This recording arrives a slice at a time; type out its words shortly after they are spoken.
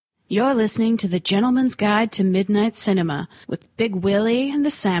You're listening to The Gentleman's Guide to Midnight Cinema with Big Willie and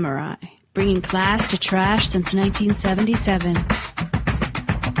the Samurai, bringing class to trash since 1977.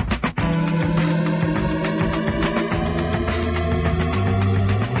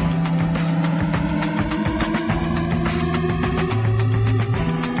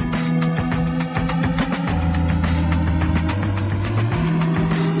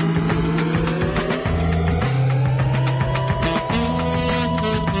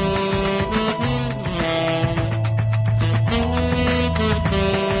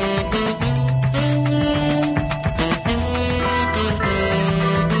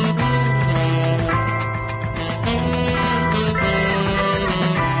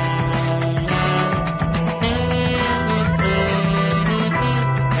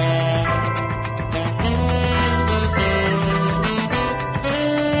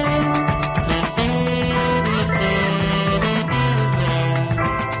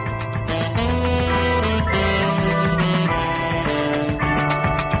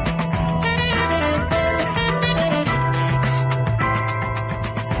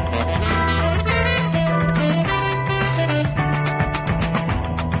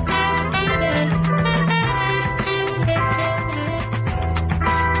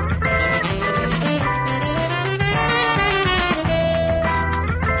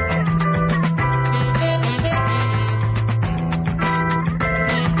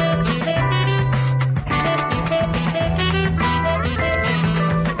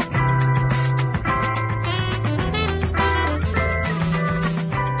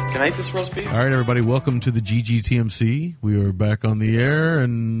 All right, everybody, welcome to the GGTMC. We are back on the air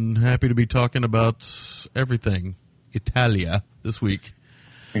and happy to be talking about everything Italia this week.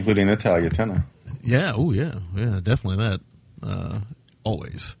 Including Italiatella. Yeah, oh yeah, definitely that.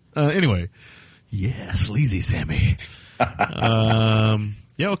 Always. Anyway, yeah, sleazy Sammy.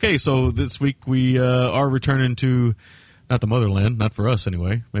 Okay, so this week we are returning to, not the motherland, not for us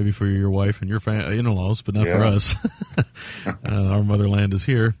anyway, maybe for your wife and your in-laws, but not for us. Our motherland is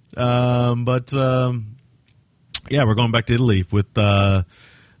here. We're going back to Italy with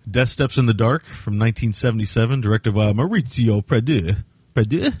Death Steps in the Dark from 1977, directed by Maurizio Pradu.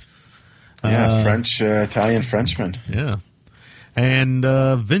 French, Italian Frenchman. Yeah. And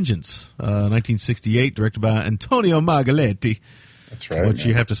Vengeance, 1968, directed by Antonio Margaletti. That's right. Which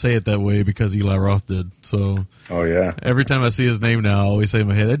you have to say it that way because Eli Roth did. So, every time I see his name now, I always say in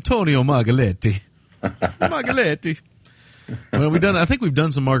my head, Antonio Margaletti. Margaletti. Well, I think we've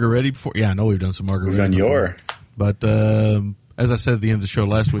done some Margaretti before. Yeah, I know we've done some Margaretti before. We've done But as I said at the end of the show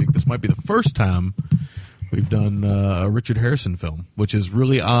last week, this might be the first time we've done a Richard Harrison film, which is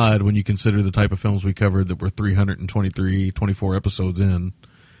really odd when you consider the type of films we covered that were 24 episodes in.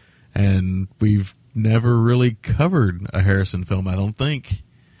 And we've never really covered a Harrison film, I don't think.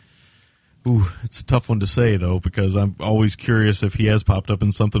 Ooh, it's a tough one to say, though, because I'm always curious if he has popped up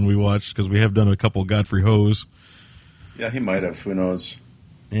in something we watched, because we have done a couple Godfrey Hoes. Yeah, he might have. Who knows?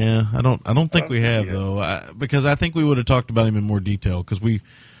 Yeah, I don't think we have, though, because I think we would have talked about him in more detail, because we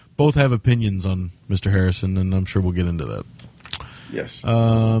both have opinions on Mr. Harrison, and I'm sure we'll get into that. Yes.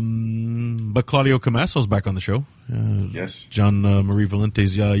 But Claudio Camasso's back on the show. Yes. John Marie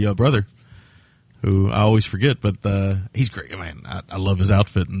Valente's brother, who I always forget, but he's great. Man, I love his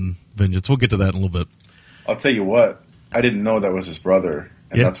outfit in Vengeance. We'll get to that in a little bit. I'll tell you what, I didn't know that was his brother,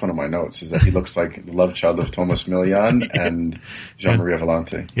 and that's one of my notes, is that he looks like the love child of Thomas Milian and Jean Marie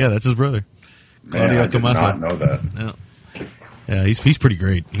Valente. Yeah, that's his brother. Claudio Camasso. I did not know that. Yeah, he's pretty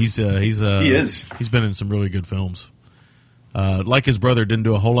great. He is. He's been in some really good films. Like his brother, didn't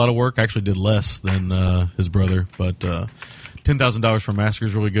do a whole lot of work. Actually did less than his brother, but $10,000 for Massacre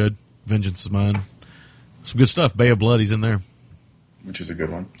is really good. Vengeance is Mine. Some good stuff. Bay of Blood, he's in there. Which is a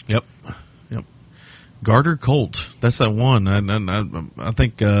good one. Yep. Garter Colt. That's that one. I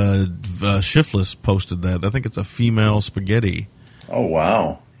think Shiftless posted that. I think it's a female spaghetti. Oh,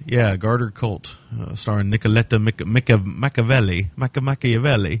 wow. Yeah, Garter Colt, starring Nicoletta Machiavelli.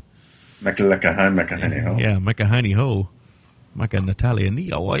 Machiavelli. Machiavelli Ho. Yeah, Machiavelli Ho. Natalia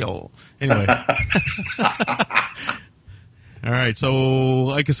Neo. Anyway. All right, so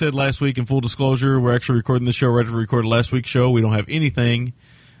like I said last week, in full disclosure, we're actually recording this show right after we recorded last week's show. We don't have anything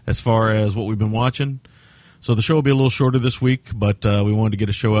as far as what we've been watching. So the show will be a little shorter this week, but we wanted to get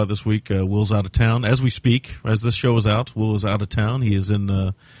a show out this week. Will's out of town. As we speak, as this show is out, Will is out of town. He is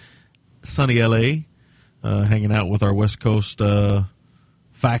in sunny L.A., hanging out with our West Coast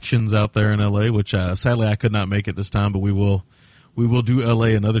factions out there in L.A., which sadly I could not make it this time, but we will do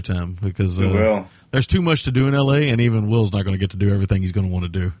L.A. another time because there's too much to do in LA, and even Will's not going to get to do everything he's going to want to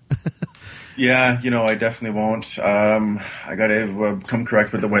do. Yeah, I definitely won't. I got to come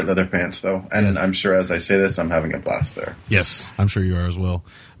correct with the white leather pants, though. And Yes. I'm sure as I say this, I'm having a blast there. Yes, I'm sure you are as well.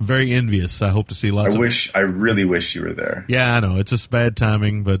 Very envious. I hope to see lots of... I really wish you were there. Yeah, I know. It's just bad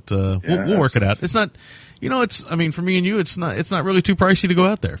timing, but we'll work it out. It's not... I mean, for me and you, it's not really too pricey to go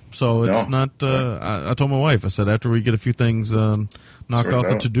out there. So it's not... I told my wife, I said, after we get a few things knocked Sorted off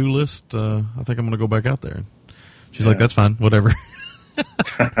the out. to-do list, I think I'm going to go back out there. She's like, that's fine. Whatever.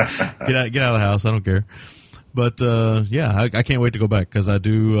 Get out of the house. I don't care. But I can't wait to go back because I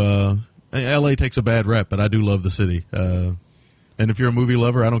do. LA takes a bad rep, but I do love the city. And if you're a movie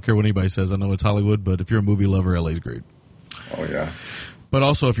lover, I don't care what anybody says. I know it's Hollywood, but if you're a movie lover, LA's great. Oh, yeah. But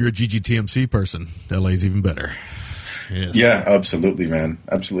also, if you're a GGTMC person, LA's even better. Yes. Yeah, absolutely, man.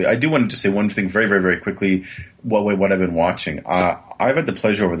 Absolutely. I do want to say one thing very, very, very quickly. What I've been watching. I've had the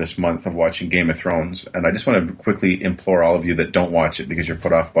pleasure over this month of watching Game of Thrones, and I just want to quickly implore all of you that don't watch it because you're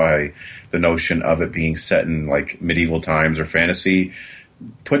put off by the notion of it being set in like medieval times or fantasy.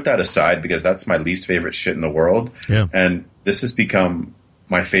 Put that aside because that's my least favorite shit in the world. Yeah. And this has become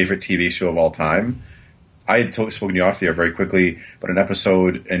my favorite TV show of all time. I had spoken you off the air very quickly, but an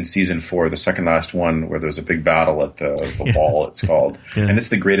episode in season 4, the second last one, where there's a big battle at the ball, it's called. Yeah. And it's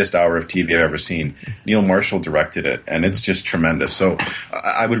the greatest hour of TV I've ever seen. Neil Marshall directed it, and it's just tremendous. So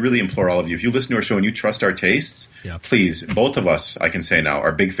I would really implore all of you, if you listen to our show and you trust our tastes, please, both of us, I can say now,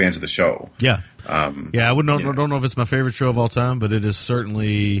 are big fans of the show. Yeah. I don't know if it's my favorite show of all time, but it's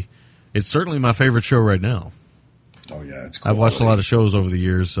certainly my favorite show right now. Oh, yeah. It's cool. I've watched a lot of shows over the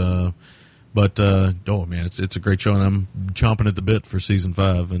years, but man, it's a great show, and I'm chomping at the bit for season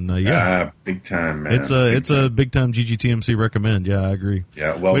 5. And big time, man. It's a big time GGTMC recommend. Yeah, I agree.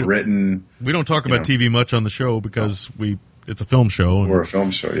 Yeah, well written. We don't talk about TV much on the show because it's a film show. We're a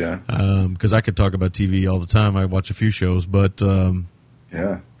film show, yeah. Because I could talk about TV all the time. I watch a few shows, but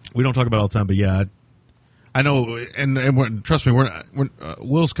yeah, we don't talk about it all the time. But yeah, I know, and trust me,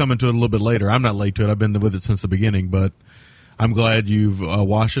 Will's coming to it a little bit later. I'm not late to it. I've been with it since the beginning, but I'm glad you've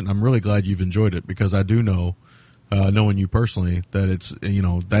watched it, and I'm really glad you've enjoyed it because I do know, knowing you personally, that it's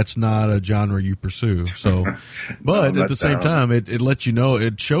that's not a genre you pursue. So, but at the same time, it lets you know,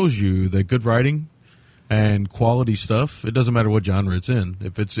 it shows you that good writing and quality stuff. It doesn't matter what genre it's in.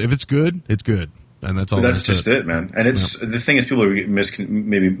 If it's good, it's good, and that's all. That's just it, man. And it's the thing is, people are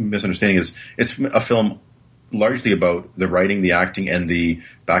maybe misunderstanding is it's a film largely about the writing, the acting, and the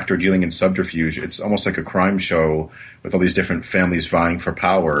backdoor dealing and subterfuge. It's almost like a crime show with all these different families vying for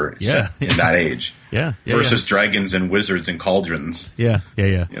power in that age. Versus dragons and wizards and cauldrons. Yeah.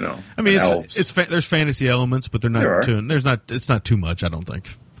 I mean, elves. There's fantasy elements, but they're not too. It's not too much, I don't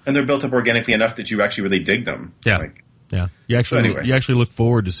think. And they're built up organically enough that you actually really dig them. Yeah. You actually look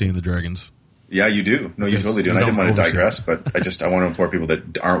forward to seeing the dragons. Yeah, you do. No, you totally do. And I didn't want to digress, but I want to implore people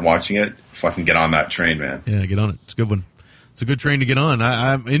that aren't watching it, fucking get on that train, man. Yeah, get on it. It's a good one. It's a good train to get on.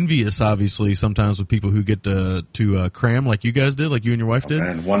 I'm envious, obviously, sometimes with people who get to cram like you guys did, like you and your wife did.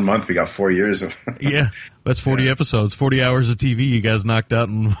 Man, 1 month, we got 4 years of... Yeah, that's 40 episodes, 40 hours of TV you guys knocked out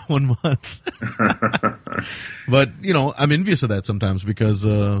in 1 month. But, I'm envious of that sometimes because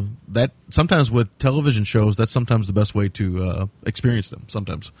that sometimes with television shows, that's sometimes the best way to experience them,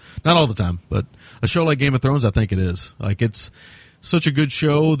 sometimes. Not all the time, but a show like Game of Thrones, I think it is. Like, it's such a good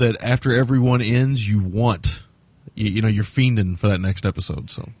show that after every one ends, you want... you're fiending for that next episode.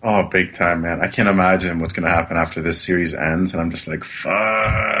 So, oh, big time, man! I can't imagine what's going to happen after this series ends, and I'm just like, fuck.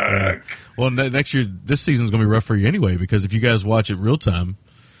 Yeah. Well, next year, this season's going to be rough for you anyway because if you guys watch it real time,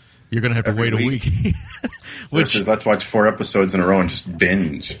 you're going to have to wait a week. Versus, let's watch 4 episodes in a row and just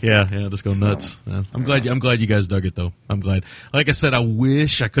binge. Yeah, just go nuts. Yeah. I'm glad you guys dug it though. I'm glad. Like I said, I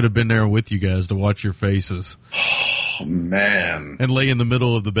wish I could have been there with you guys to watch your faces. Oh, man. And lay in the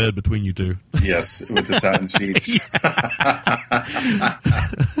middle of the bed between you two. Yes, with the satin sheets.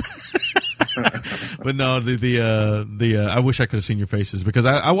 But no, I wish I could have seen your faces because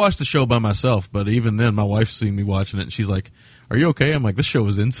I watched the show by myself, but even then my wife's seen me watching it and she's like, "Are you okay?" I'm like, "This show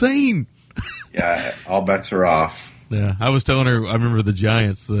is insane." Yeah, all bets are off. Yeah, I was telling her, I remember the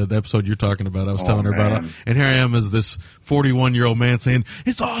Giants, the episode you're talking about, I was telling her about it, and here I am as this 41-year-old man saying,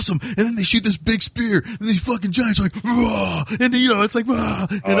 "It's awesome," and then they shoot this big spear, and these fucking Giants are like, "Rah!" And it's like, "Rah!"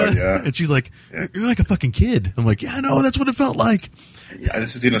 And she's like, "You're like a fucking kid." I'm like, "Yeah, I know, that's what it felt like." Yeah,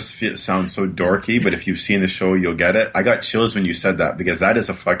 this is going to sound so dorky, but if you've seen the show, you'll get it. I got chills when you said that because that is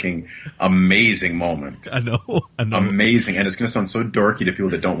a fucking amazing moment. I know. Amazing. And it's going to sound so dorky to people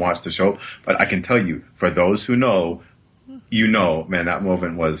that don't watch the show, but I can tell you, for those who know, man, that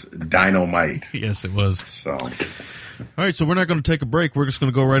moment was dynamite. Yes, it was. So, All right, so we're not going to take a break. We're just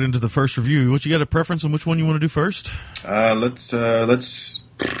going to go right into the first review. What, you got a preference on which one you want to do first? Let's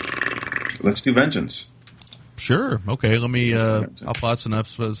do Vengeance. Sure. Okay, let me, I'll plot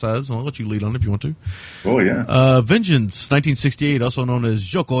synopsis and I'll let you lead on if you want to. Oh, yeah. Vengeance, 1968, also known as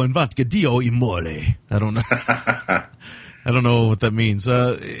Gioco in Dio e Mole. I don't know. I don't know what that means.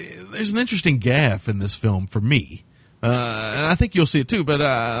 There's an interesting gaffe in this film for me. And I think you'll see it too, but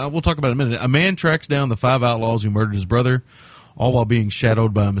we'll talk about it in a minute. A man tracks down the 5 outlaws who murdered his brother, all while being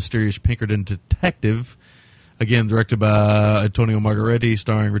shadowed by a mysterious Pinkerton detective. Again, directed by Antonio Margheriti,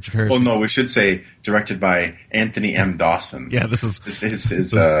 starring Richard Harrison. Oh, no, we should say directed by Anthony M. Dawson. Yeah, this is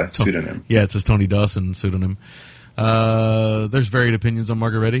his pseudonym. Yeah, it's his Tony Dawson pseudonym. There's varied opinions on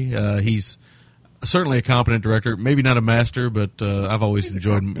Margheriti. He's certainly a competent director, maybe not a master, but I've always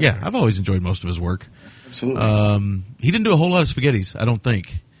enjoyed most of his work. Absolutely. He didn't do a whole lot of spaghettis, I don't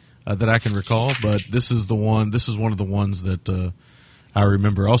think, that I can recall, but this is one of the ones that I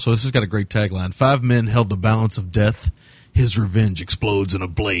remember. Also, this has got a great tagline. 5 men held the balance of death. His revenge explodes in a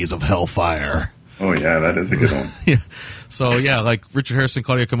blaze of hellfire. Oh, yeah, that is a good one. Yeah. So, yeah, like Richard Harrison,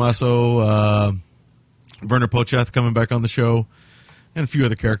 Claudia Camaso, Werner Pochath coming back on the show, and a few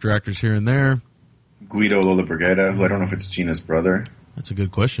other character actors here and there. Guido Lollobrigida, who I don't know if it's Gina's brother. That's a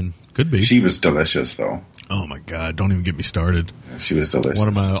good question. Could be. She was delicious, though. Oh, my God. Don't even get me started. Yeah, she was delicious. One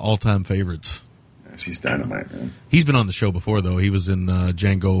of my all-time favorites. Yeah, she's dynamite, man. He's been on the show before, though. He was in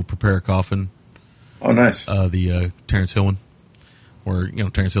Django Prepare a Coffin. Oh, nice. The Terrence Hill one, where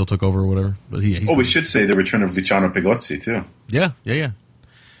Terrence Hill took over or whatever. But we should say the return of Luciano Pigozzi, too. Yeah.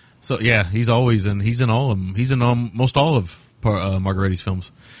 So, yeah, he's in all of them. He's in almost all of Margheriti's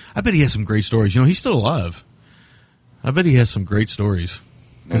films. I bet he has some great stories. He's still alive. I bet he has some great stories.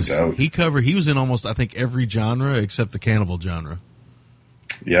 No doubt. He was in almost, I think, every genre except the cannibal genre.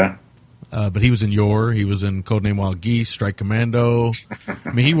 Yeah. But he was in Yore. He was in Codename Wild Geese, Strike Commando.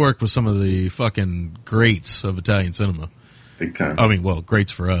 I mean, he worked with some of the fucking greats of Italian cinema. Big time. I mean, well,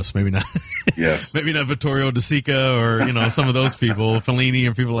 greats for us. Maybe not. Yes. Maybe not Vittorio De Sica or, some of those people, Fellini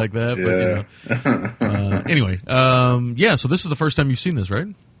and people like that. Yeah. But, anyway. So this is the first time you've seen this, right?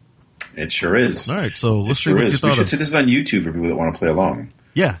 It sure is. All right, so let's see what you thought We should of. say this is on YouTube for people that want to play along.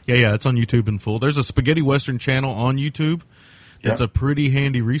 Yeah. It's on YouTube in full. There's a Spaghetti Western channel on YouTube. That's a pretty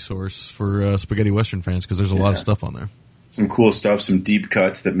handy resource for Spaghetti Western fans because there's a lot of stuff on there. Some cool stuff, some deep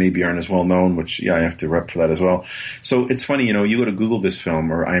cuts that maybe aren't as well known, which, I have to rep for that as well. So it's funny, you go to Google this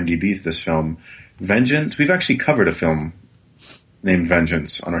film or IMDb this film, Vengeance. We've actually covered a film named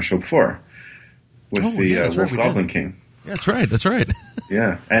Vengeance on our show before with Wolf Goblin King. Yeah, that's right.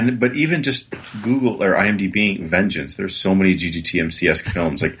 Yeah, but even just Google or IMDb Vengeance, there's so many GGTMC-esque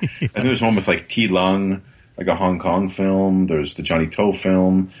films. Like, I think there's one with like T. Lung, like a Hong Kong film. There's the Johnny To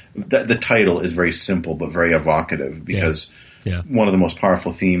film. The title is very simple but very evocative because one of the most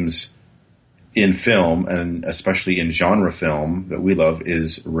powerful themes in film, and especially in genre film that we love,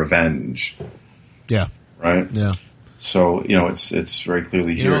 is revenge. Yeah. Right? Yeah. So, it's very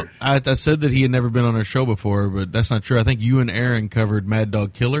clearly here. I said that he had never been on our show before, but that's not true. I think you and Aaron covered Mad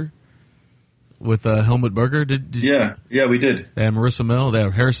Dog Killer with Helmut Berger. Yeah, we did. And Marissa Mel.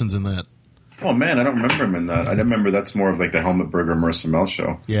 Harrison's in that. Oh, man, I don't remember him in that. I remember that's more of like the Helmut Berger, Marissa Mel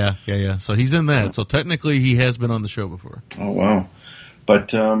show. Yeah. So he's in that. So technically he has been on the show before. Oh, wow.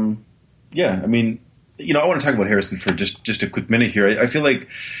 But, I mean, I want to talk about Harrison for just a quick minute here. I feel like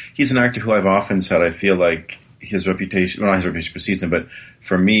he's an actor who I've often said I feel like his reputation, not his reputation precedes him, but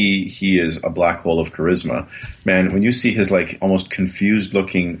for me, he is a black hole of charisma. Man, when you see his like almost confused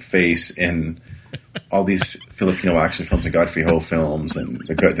looking face in all these Filipino action films and Godfrey Ho films and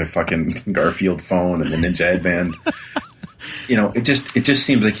the fucking Garfield phone and the Ninja Headband, it just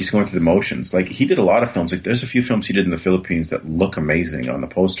seems like he's going through the motions. Like, he did a lot of films. Like, there's a few films he did in the Philippines that look amazing on the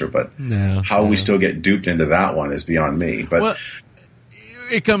poster, but how we still get duped into that one is beyond me. But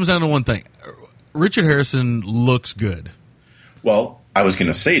it comes down to one thing. Richard Harrison looks good. Well, I was going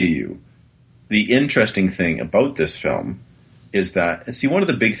to say to you, the interesting thing about this film is that, one of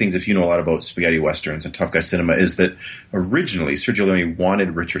the big things, if you know a lot about spaghetti westerns and tough guy cinema, is that originally Sergio Leone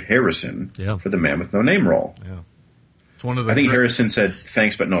wanted Richard Harrison for the Man with No Name role. Yeah. It's one of the Harrison said,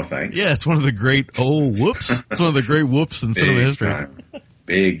 thanks, but no thanks. Yeah, it's one of the great, whoops. It's one of the great whoops in cinema history.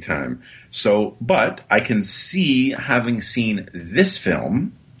 Big time. So, but I can see, having seen this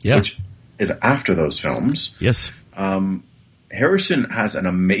film, which is after those films. Yes. Harrison has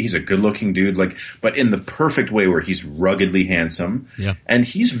he's a good-looking dude, but in the perfect way where he's ruggedly handsome. Yeah. And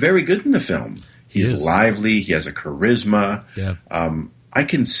he's very good in the film. He's lively. He has a charisma. Yeah. I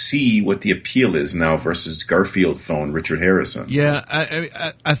can see what the appeal is now versus Garfield phone Richard Harrison. Yeah,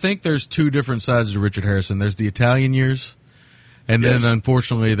 I think there's two different sides to Richard Harrison. There's the Italian years, and Yes. then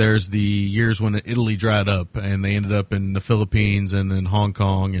unfortunately there's the years when Italy dried up and they ended up in the Philippines and in Hong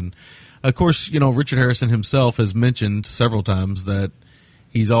Kong. And of course, Richard Harrison himself has mentioned several times that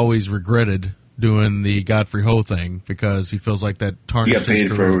he's always regretted doing the Godfrey Ho thing because he feels like that He tarnished got paid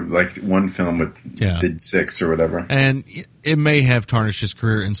his career. for like one film with did 6 or whatever. And it may have tarnished his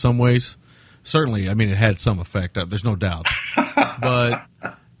career in some ways. Certainly, I mean, it had some effect. There's no doubt. But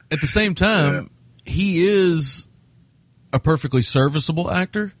at the same time, he is a perfectly serviceable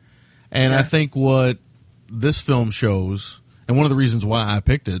actor. And I think what this film shows, and one of the reasons why I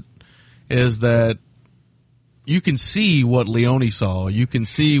picked it, is that you can see what Leone saw. You can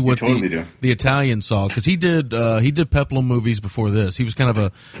see what the Italian saw, because he did Peplum movies before this. He was kind of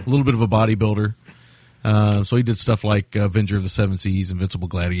a little bit of a bodybuilder. So he did stuff like Avenger of the Seven Seas, Invincible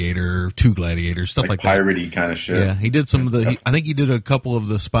Gladiator, Two Gladiators, stuff like that. Piratey kind of shit. Yeah, he did some of the. I think he did a couple of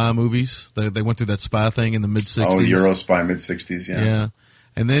the spy movies. They went through that spy thing in the mid '60s. Oh, Euro spy mid '60s. Yeah. Yeah,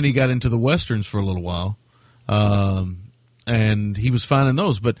 and then he got into the westerns for a little while, and he was fine in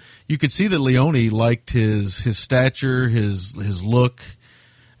those. But you could see that Leone liked his stature, his look,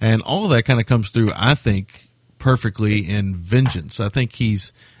 and all of that kind of comes through, I think, perfectly in Vengeance. I think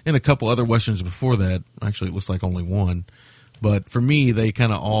he's in a couple other westerns before that. Actually, it looks like only one. But for me, they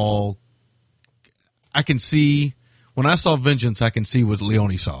kind of all... I can see... When I saw Vengeance, I can see what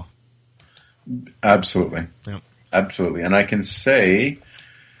Leone saw. Absolutely. Yep. Absolutely. And I can say,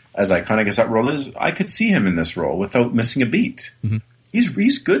 as iconic as that role is, I could see him in this role without missing a beat. Mm-hmm.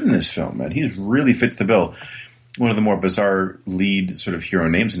 He's good in this film, man. He really fits the bill. One of the more bizarre lead sort of hero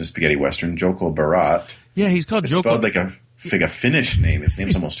names in a spaghetti western, Joko Barat. Yeah, he's called It's Joko. spelled like a Finnish name. His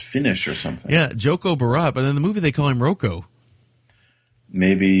name's almost Finnish or something. Yeah, Joko Barat, but in the movie they call him Rocco.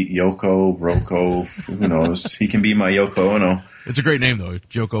 Maybe Yoko, Rocco, who knows? He can be my Yoko Ono. It's a great name, though.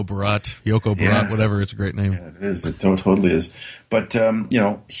 Joko Barat, whatever. It's a great name. Yeah, it is. It totally is. But,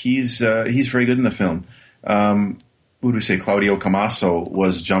 he's very good in the film. Who do we say? Claudio Camaso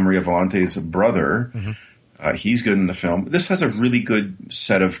was Gian Maria Volante's brother. Mm-hmm. He's good in the film. This has a really good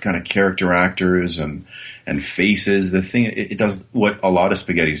set of kind of character actors and faces. The thing, it does what a lot of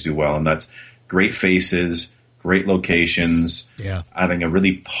spaghettis do well, and that's great faces, great locations, adding a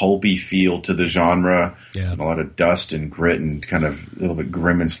really pulpy feel to the genre, and a lot of dust and grit and kind of a little bit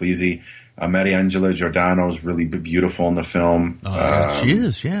grim and sleazy. Mariangela Giordano is really beautiful in the film. She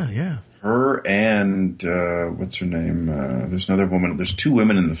is, yeah. Her and, what's her name? There's another woman. There's two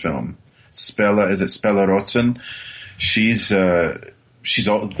women in the film. Spella Rotzen? She's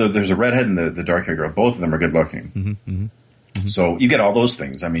all, there's a redhead and the dark-haired girl. Both of them are good looking. Mm-hmm, mm-hmm, mm-hmm. So you get all those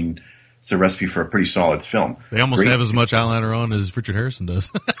things. I mean, it's a recipe for a pretty solid film. They almost have as much eyeliner on as Richard Harrison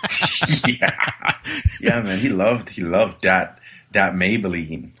does. yeah, man. He loved that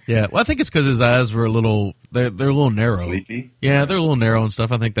Maybelline. Yeah, well, I think it's because his eyes were they're a little narrow. Sleepy? Yeah, they're a little narrow and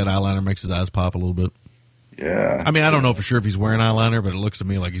stuff. I think that eyeliner makes his eyes pop a little bit. Yeah. I mean, I don't know for sure if he's wearing eyeliner, but it looks to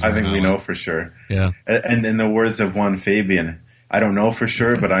me like he's wearing eyeliner. I think we know for sure. Yeah. And in the words of one Fabian, I don't know for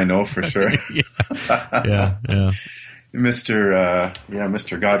sure, but I know for sure. yeah.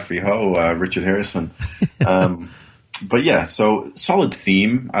 Mr. Godfrey Ho, Richard Harrison. But yeah, so solid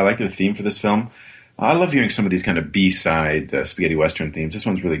theme. I like the theme for this film. I love hearing some of these kind of B-side spaghetti western themes. This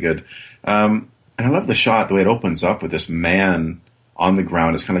one's really good. And I love the shot, the way it opens up with this man on the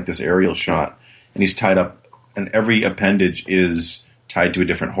ground. It's kind of like this aerial shot. And he's tied up, and every appendage is tied to a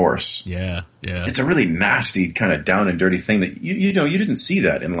different horse. Yeah. It's a really nasty, kind of down and dirty thing that, you didn't see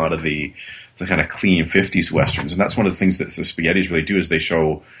that in a lot of the kind of clean 50s westerns. And that's one of the things that the spaghettis really do is they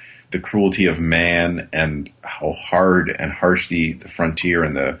show the cruelty of man and how hard and harsh the frontier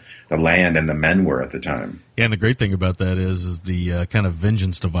and the land and the men were at the time. Yeah, and the great thing about that is the kind of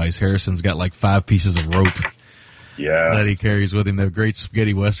vengeance device. Harrison's got like 5 pieces of rope that he carries with him. The great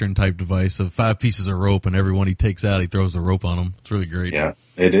spaghetti western type device of 5 pieces of rope, and every one he takes out, he throws the rope on them. It's really great. Yeah,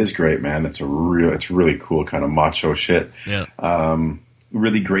 it is great, man. It's really cool kind of macho shit. Yeah.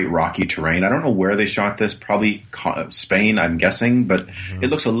 Really great rocky terrain. I don't know where they shot this. Probably Spain, I'm guessing, but it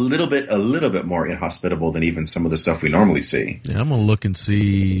looks a little bit more inhospitable than even some of the stuff we normally see. Yeah, I'm gonna look and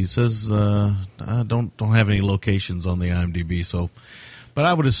see. It says I don't have any locations on the IMDb, so, but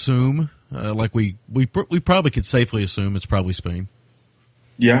I would assume, like we probably could safely assume it's probably Spain.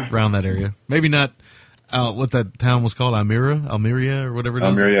 Yeah, around that area. Maybe not what that town was called, Almeria, or whatever it is.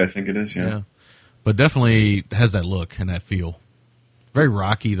 Almeria, I think it is. Yeah, but definitely has that look and that feel. Very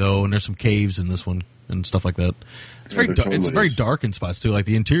rocky though, and there's some caves in this one and stuff like that. It's very dark in spots too. Like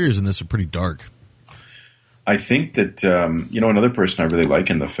the interiors in this are pretty dark. I think that another person I really like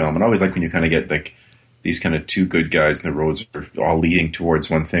in the film, and I always like when you kind of get like these kind of two good guys and the roads are all leading towards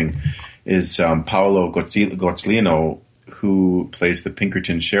one thing, is Paolo Gozzolino, who plays the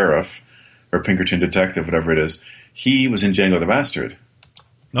Pinkerton sheriff or Pinkerton detective, whatever it is. He was in Django the Bastard.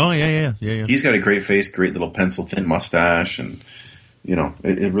 Oh yeah. He's got a great face, great little pencil thin mustache, and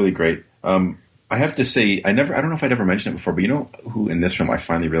it really great. I have to say, I don't know if I'd ever mentioned it before, but you know who in this film I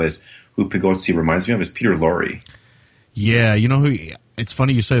finally realized who Pigozzi reminds me of is Peter Lorre. Yeah, you know who? It's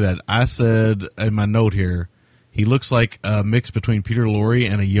funny you say that. I said in my note here, he looks like a mix between Peter Lorre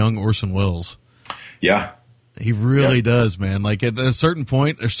and a young Orson Welles. Yeah. He really does, man. Like at a certain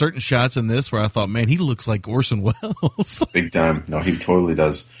point, there's certain shots in this where I thought, man, he looks like Orson Welles. Big time. No, he totally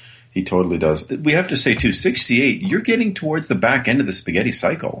does. He totally does. We have to say, too, 68, you're getting towards the back end of the spaghetti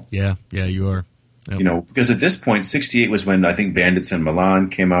cycle. Yeah, you are. Yep. Because at this point, 68 was when I think Bandits in Milan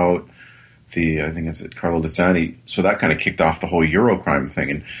came out. I think it's Carlo Lazzani. So that kind of kicked off the whole Eurocrime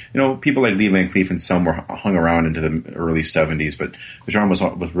thing. And, people like Lee Van Cleef and some were hung around into the early 70s, but the genre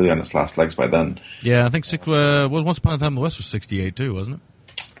was really on its last legs by then. Yeah, I think Once Upon a Time in the West was 68 too, wasn't it?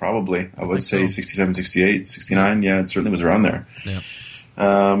 Probably. I would say so. 67, 68, 69. Yeah, it certainly was around there. Yeah.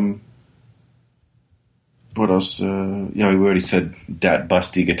 What else? We already said Dat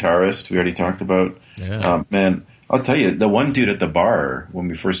Busty guitarist. We already talked about. Yeah. Man, I'll tell you, the one dude at the bar, when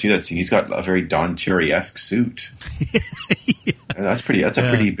we first see that scene, he's got a very Don Cherry-esque suit. Yeah. That's a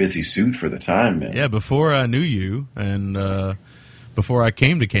pretty busy suit for the time, man. Yeah, before I knew you and before I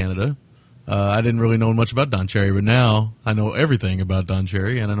came to Canada, I didn't really know much about Don Cherry, but now I know everything about Don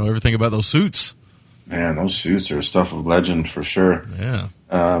Cherry, and I know everything about those suits. Man, those suits are stuff of legend for sure. Yeah.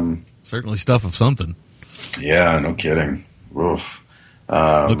 Certainly stuff of something. Yeah, no kidding. Oof.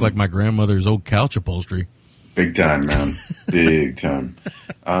 Looked like my grandmother's old couch upholstery. Big time, man. Big time.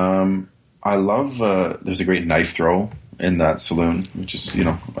 I love, there's a great knife throw in that saloon, which is,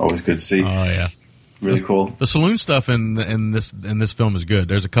 always good to see. Oh, yeah. Really cool. The saloon stuff in this film is good.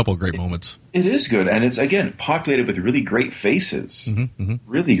 There's a couple of great moments. It is good, and it's, again, populated with really great faces. Mm-hmm.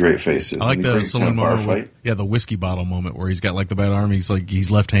 Really great faces. I like the saloon moment. The whiskey bottle moment where he's got like the bad arm.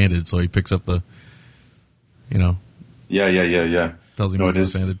 He's left-handed, so he picks up the, Yeah. Tells him he's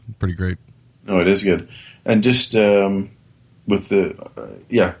left-handed. Pretty great. No, it is good. And just with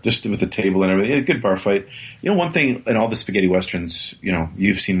the table and everything, good bar fight. One thing in all the spaghetti westerns,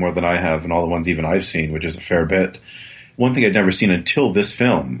 you've seen more than I have, and all the ones even I've seen, which is a fair bit. One thing I'd never seen until this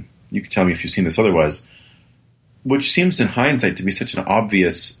film, you can tell me if you've seen this otherwise, which seems in hindsight to be such an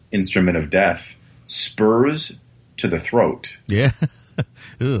obvious instrument of death, spurs to the throat. Yeah.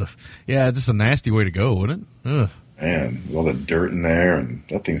 Ugh. Yeah, just a nasty way to go, wouldn't it? Ugh. Man, with all the dirt in there, and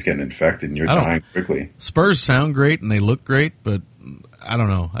that thing's getting infected, and you're dying quickly. Spurs sound great, and they look great, but I don't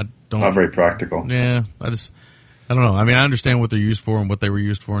know. Not very practical. Yeah, I don't know. I mean, I understand what they're used for and what they were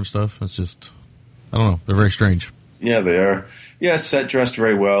used for and stuff. It's just, I don't know. They're very strange. Yeah, they are. Yeah, set dressed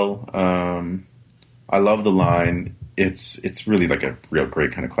very well. I love the line. It's really like a real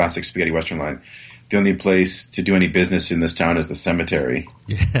great kind of classic spaghetti western line. The only place to do any business in this town is the cemetery.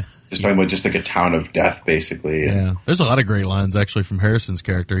 Yeah. Just talking about just like a town of death, basically. Yeah. There's a lot of great lines, actually, from Harrison's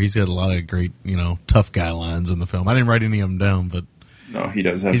character. He's got a lot of great, tough guy lines in the film. I didn't write any of them down, but... No, he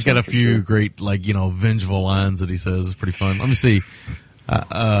does have He's got a few great, vengeful lines that he says. It's pretty fun. Let me see.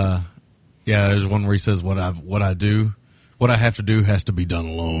 There's one where he says, what I have to do has to be done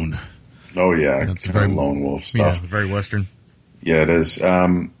alone. Oh, yeah. That's very lone wolf stuff. Yeah, very Western. Yeah, it is.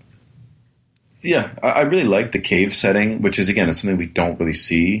 I really like the cave setting, which is, again, is something we don't really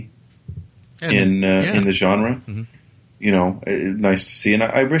see in the genre. Mm-hmm. Nice to see. And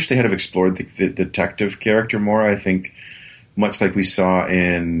I wish they had have explored the detective character more. I think, much like we saw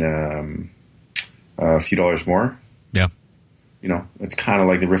in A Few Dollars More. Yeah. It's kind of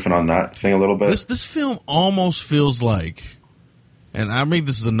like they're riffing on that thing a little bit. This film almost feels like, and I made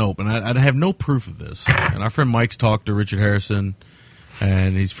this as a note, and I have no proof of this, and our friend Mike's talked to Richard Harrison,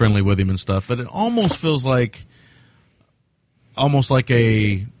 and he's friendly with him and stuff, but it almost feels like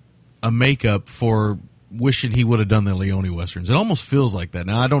a makeup for wishing he would have done the Leone Westerns. It almost feels like that.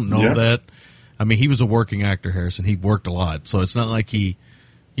 Now, I don't know that. I mean, he was a working actor, Harrison. He worked a lot, so it's not like he,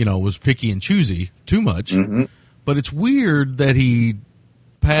 was picky and choosy too much. Mm-hmm. But it's weird that he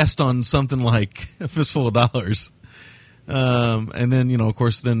passed on something like A Fistful of Dollars. And then, of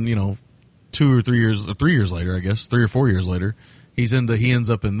course, 2 or 3 years, or 3 years later, I guess, 3 or 4 years later, he ends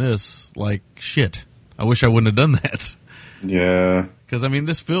up in this, like, shit. I wish I wouldn't have done that. Yeah. Because, I mean,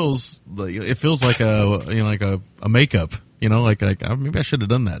 it feels like a makeup, maybe I should have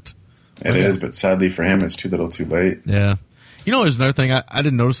done that. It is, but sadly for him, it's too little too late. Yeah. There's another thing. I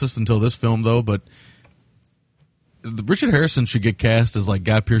didn't notice this until this film, though, but Richard Harrison should get cast as like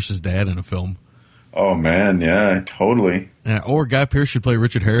Guy Pearce's dad in a film. Oh man, yeah, totally. Yeah, or Guy Pearce should play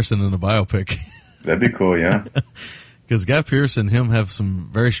Richard Harrison in a biopic. That'd be cool, yeah. Because Guy Pearce and him have some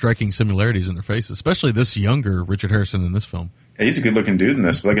very striking similarities in their faces, especially this younger Richard Harrison in this film. Yeah, he's a good-looking dude in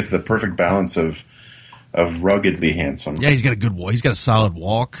this, but I guess the perfect balance of ruggedly handsome. Yeah, he's got a good walk. He's got a solid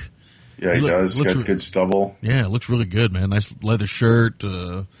walk. Yeah, he does. He's got good stubble. Yeah, it looks really good, man. Nice leather shirt,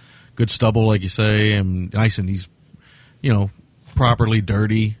 good stubble, like you say, and nice, and he's, properly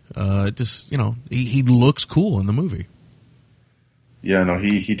dirty. Just, he looks cool in the movie. Yeah, no,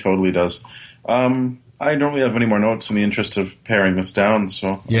 he totally does. I don't really have any more notes in the interest of paring this down, so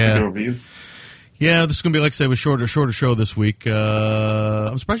I'll give it over to you. Yeah, this is going to be, like I said, a shorter show this week.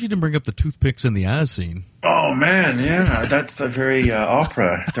 I'm surprised you didn't bring up the toothpicks in the eyes scene. Oh, man, yeah. That's the very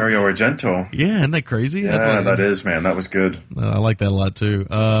opera, Dario Argento. Yeah, isn't that crazy? Yeah, that is, man. That was good. I like that a lot, too.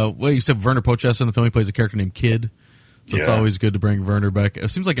 You said Werner Pochess in the film. He plays a character named Kid. So it's always good to bring Werner back. It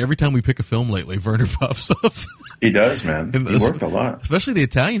seems like every time we pick a film lately, Werner pops up. He does, man. He worked a lot. Especially the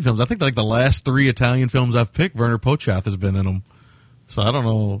Italian films. I think like the last 3 Italian films I've picked, Werner Pochess has been in them. So I don't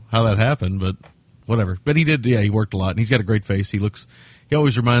know how that happened, but whatever. But he did, he worked a lot. And he's got a great face. He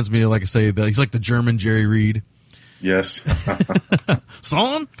always reminds me, like I say, he's like the German Jerry Reed. Yes.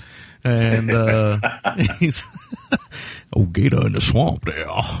 Son? And he's, gator in the swamp there.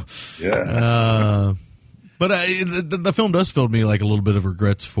 Yeah. But the film does fill me like a little bit of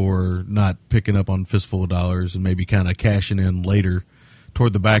regrets for not picking up on Fistful of Dollars and maybe kind of cashing in later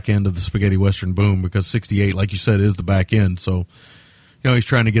toward the back end of the spaghetti western boom, because 68, like you said, is the back end. So, he's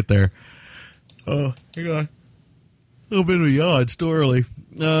trying to get there. Hang on. A little bit of a yawn. It's still early.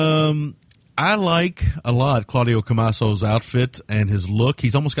 I like a lot Claudio Camasso's outfit and his look.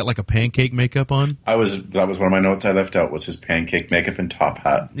 He's almost got like a pancake makeup on. That was one of my notes I left out, was his pancake makeup and top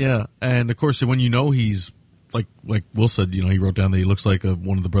hat. Yeah, and of course, when he's like Will said, he wrote down that he looks like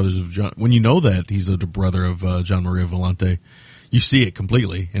one of the brothers of John. When you know that he's a brother of Gian Maria Volante, you see it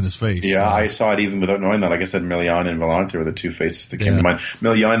completely in his face. Yeah, I saw it even without knowing that. Like I said, Milian and Volante were the two faces that came to mind.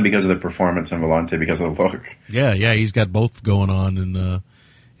 Milian because of the performance and Volante because of the look. Yeah, he's got both going on in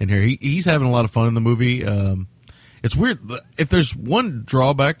here. He's having a lot of fun in the movie. It's weird. If there's one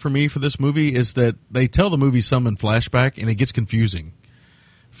drawback for me for this movie is that they tell the movie some in flashback and it gets confusing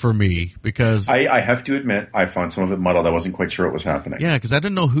for me, because I have to admit I found some of it muddled. I wasn't quite sure what was happening. Yeah, because I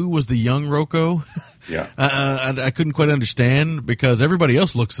didn't know who was the young Rocco. Yeah, I couldn't quite understand because everybody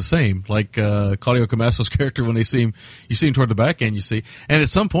else looks the same. Like Claudio Camasso's character, when you see him toward the back end, and at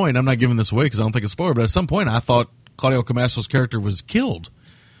some point, I'm not giving this away because I don't think it's a spoiler, but at some point I thought Claudio Camasso's character was killed.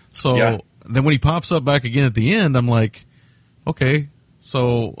 So then when he pops up back again at the end, I'm like, okay,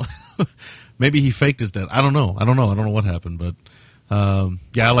 so maybe he faked his death. I don't know what happened, but.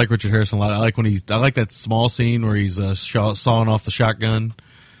 I like Richard Harrison a lot. I like that small scene where he's sawing off the shotgun.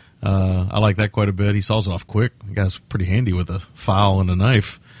 I like that quite a bit. He saws it off quick. The guy's pretty handy with a file and a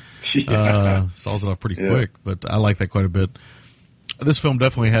knife. Saws it off pretty quick, but I like that quite a bit. This film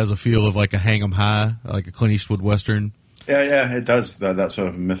definitely has a feel of like a Hang 'em High, like a Clint Eastwood Western. Yeah, it does. That sort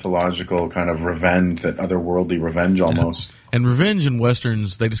of mythological kind of revenge, that otherworldly revenge almost. Yeah. And revenge and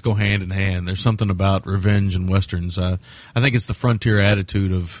Westerns, they just go hand in hand. There's something about revenge and Westerns. I think it's the frontier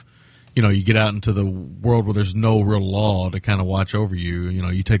attitude of, you get out into the world where there's no real law to kind of watch over you.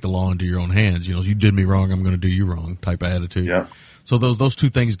 You take the law into your own hands. You did me wrong, I'm going to do you wrong type of attitude. Yeah. So those two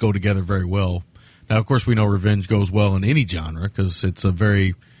things go together very well. Now, of course, we know revenge goes well in any genre because it's a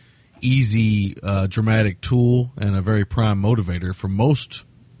very easy dramatic tool and a very prime motivator for most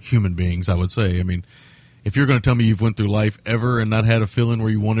human beings, I would say. I mean, if you're going to tell me you've went through life ever and not had a feeling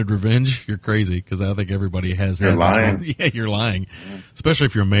where you wanted revenge, you're crazy, because I think everybody has. You're lying. Yeah, you're lying, especially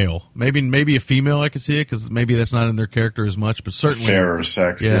if you're male. Maybe a female I could see it, because maybe that's not in their character as much, but certainly fairer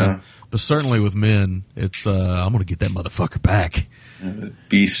sex. Yeah. But certainly with men, it's I'm going to get that motherfucker back. The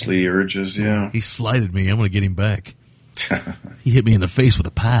beastly urges. Yeah, he slighted me. I'm going to get him back. He hit me in the face with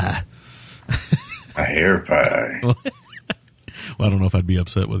a pie. A hair pie. Well, I don't know if I'd be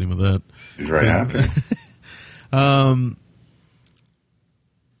upset with him with that. He's right happy. I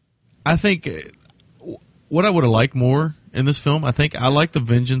think what I would have liked more in this film, I like the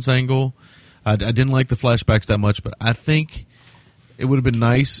vengeance angle. I didn't like the flashbacks that much, but I think it would have been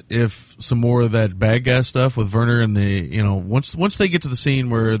nice if some more of that bad guy stuff with Werner and once they get to the scene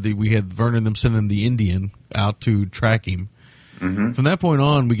where we had Werner and them sending the Indian out to track him. Mm-hmm. From that point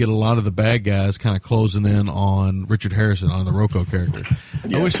on, we get a lot of the bad guys kind of closing in on Richard Harrison, on the Rocco character.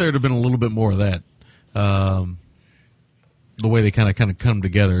 Yes. I wish there would have been a little bit more of that. The way they kind of come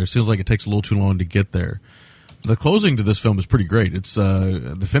together. It feels like it takes a little too long to get there. The closing to this film is pretty great. It's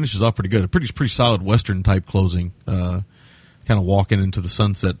the finish is off pretty good. A pretty solid Western type closing, kind of walking into the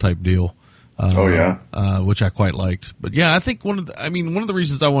sunset type deal. Which I quite liked. But yeah, I think one of the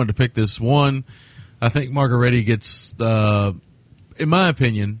reasons I wanted to pick this one, I think Margaretti gets, in my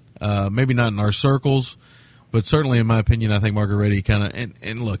opinion, maybe not in our circles, but certainly in my opinion, I think Margaretti kind of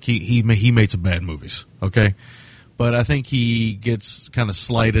and look, he made some bad movies, okay, but I think he gets kind of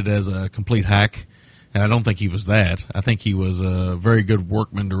slighted as a complete hack, and I don't think he was that. I think he was a very good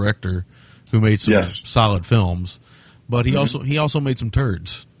workman director who made some solid films, but he also made some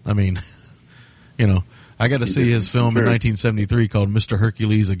turds. I mean. You know, I got to see his film in 1973 called Mr.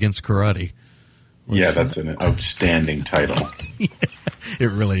 Hercules Against Karate. Yeah, that's an outstanding title. Yeah,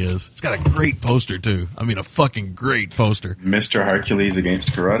 it really is. It's got a great poster, too. I mean, a fucking great poster. Mr. Hercules Against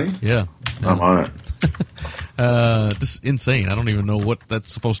Karate? Yeah. I'm on it. Just insane. I don't even know what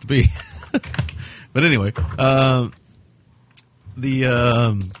that's supposed to be. But anyway, but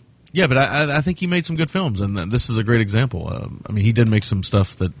I think he made some good films, and this is a great example. I mean, he did make some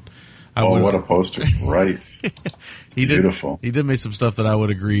stuff that what a poster! Right, beautiful. He did make some stuff that I would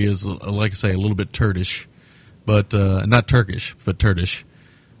agree is, like I say, a little bit turdish, but not Turkish, but turdish.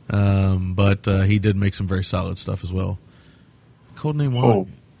 But he did make some very solid stuff as well. Codename One. Oh.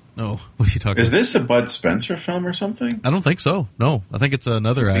 No, what are you talking about? Is this a Bud Spencer film or something? I don't think so. No, I think it's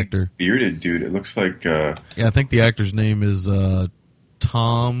another actor. Bearded dude. It looks like. Yeah, I think the actor's name is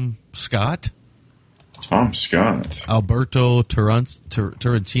Tom Scott. Tom Scott. Alberto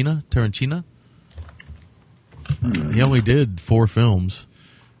Tarancina? He only did 4 films,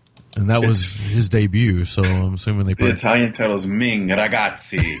 and that was his debut, so I'm assuming they The Italian title is Ming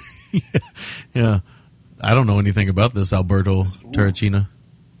Ragazzi. Yeah. I don't know anything about this Alberto Tarancina.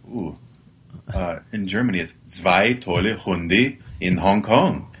 Ooh. In Germany, it's Zwei tolle Hunde in Hong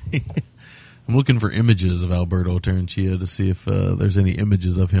Kong. I'm looking for images of Alberto Tarancina to see if there's any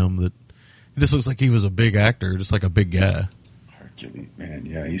images of him that... He just looks like he was a big actor, just like a big guy. Hercules, man,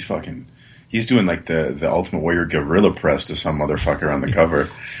 yeah, he's doing like the Ultimate Warrior gorilla press to some motherfucker on the cover.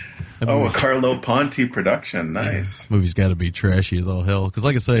 A Carlo Ponti production, nice. Yeah, movie's got to be trashy as all hell. Because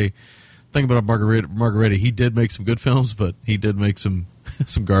like I say, think about Margaretti, he did make some good films, but he did make some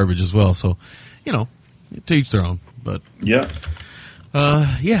garbage as well. So, you know, to each their own. But yeah.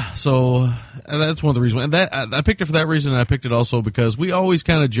 So that's one of the reasons. And that I picked it for that reason, and I picked it also because we always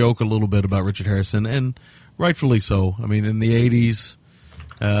kind of joke a little bit about Richard Harrison, and rightfully so. I mean, in the 80s,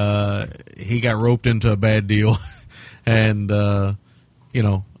 he got roped into a bad deal, and, you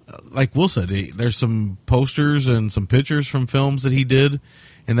know, like Will said, there's some posters and some pictures from films that he did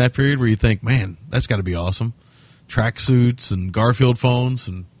in that period where you think, man, that's got to be awesome. Tracksuits and Garfield phones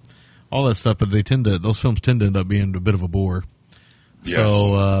and all that stuff, but those films tend to end up being a bit of a bore. Yes.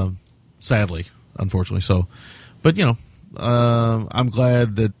 So, sadly, unfortunately. So, but you know, I'm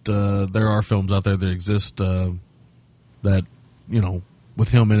glad that there are films out there that exist that, you know, with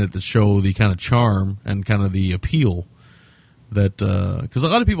him in it that show the kind of charm and kind of the appeal that because a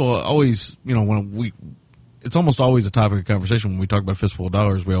lot of people always, you know, it's almost always a topic of conversation when we talk about Fistful of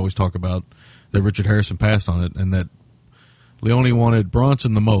Dollars. We always talk about that Richard Harrison passed on it, and that Leone wanted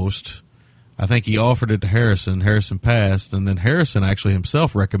Bronson the most. I think he offered it to Harrison. Harrison passed, and then Harrison actually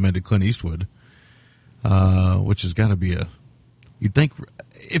himself recommended Clint Eastwood, which has got to be you'd think,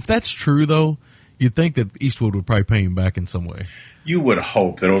 if that's true, though, you'd think that Eastwood would probably pay him back in some way. You would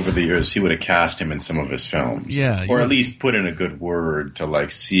hope that over the years he would have cast him in some of his films. Yeah. Or at least put in a good word to,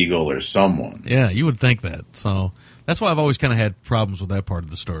 like, Siegel or someone. Yeah, you would think that. So that's why I've always kind of had problems with that part of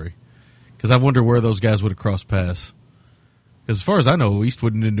the story. Because I wonder where those guys would have crossed paths. Because as far as I know,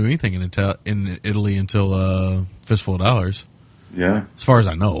 Eastwood didn't do anything in Italy until Fistful of Dollars. Yeah. As far as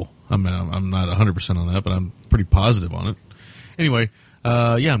I know. I'm not 100% on that, but I'm pretty positive on it. Anyway,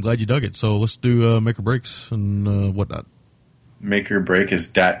 yeah, I'm glad you dug it. So let's do Make or Breaks and whatnot. Make or Break is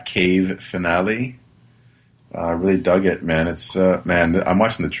Dat Cave Finale. I really dug it, man. It's man, I'm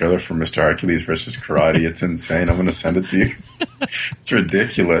watching the trailer for Mr. Hercules versus Karate. It's insane. I'm going to send it to you. It's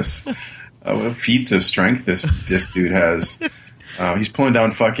ridiculous. What feats of strength this dude has. He's pulling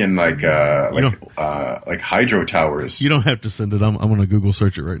down fucking like hydro towers. You don't have to send it. I'm going to Google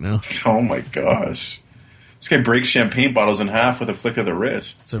search it right now. Oh my gosh. This guy breaks champagne bottles in half with a flick of the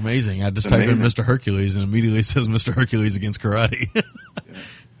wrist. It's amazing. I just type in Mr. Hercules and immediately it says Mr. Hercules against Karate.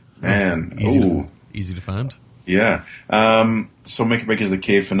 Man, easy to find. Yeah. So Make or Break is the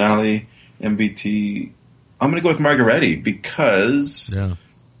cave finale. MBT. I'm going to go with Margaretti because I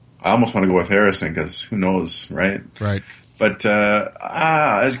almost want to go with Harrison because who knows, right? Right. But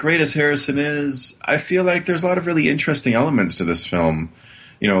as great as Harrison is, I feel like there's a lot of really interesting elements to this film.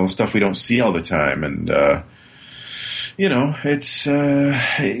 You know, stuff we don't see all the time. And it's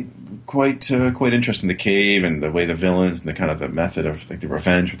quite interesting. The cave and the way the villains and the kind of the method of like the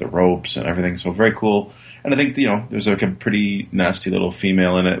revenge with the ropes and everything. So very cool. And I think there's like a pretty nasty little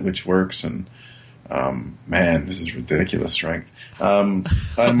female in it, which works. And man, this is ridiculous strength.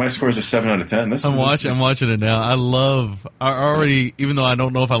 My score is a 7 out of 10. I'm watching it now. I already, even though I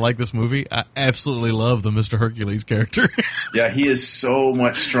don't know if I like this movie, I absolutely love the Mr. Hercules character. Yeah, he is so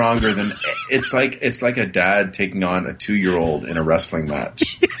much stronger than it's like a dad taking on a 2-year-old in a wrestling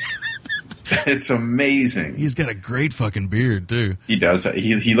match. It's amazing. He's got a great fucking beard too. He does.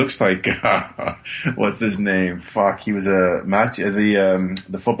 He looks like what's his name? Fuck. He was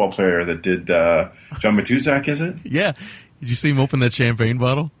the football player that did John Matuzak. Is it? Yeah. Did you see him open that champagne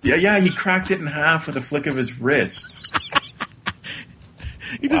bottle? Yeah. He cracked it in half with a flick of his wrist.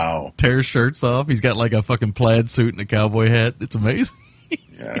 He just tears shirts off. He's got like a fucking plaid suit and a cowboy hat. It's amazing.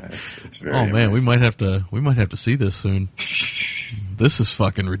 Yeah, it's very. Oh man, amazing. we might have to see this soon. This is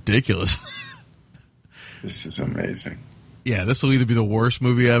fucking ridiculous. This is amazing. Yeah, this will either be the worst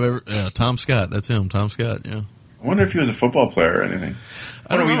movie I've ever. Tom Scott, that's him. Tom Scott. Yeah. I wonder if he was a football player or anything.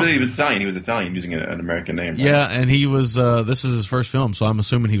 I don't know. He was Italian. He was Italian, using an American name. Right? Yeah, and he was. This is his first film, so I'm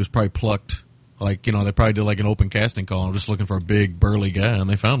assuming he was probably plucked. Like they probably did like an open casting call. I'm just looking for a big burly guy, and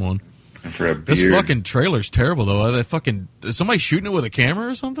they found one. And for a beard. This fucking trailer's terrible though. Is somebody shooting it with a camera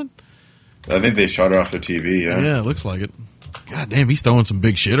or something? I think they shot it off their TV. Yeah. Yeah, it looks like it. God damn, he's throwing some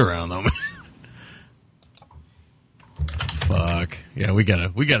big shit around though, man. Fuck. Yeah, we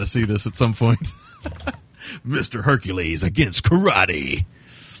gotta see this at some point. Mr. Hercules against karate.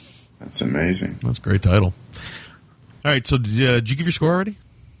 That's amazing. That's a great title. All right, so did you give your score already?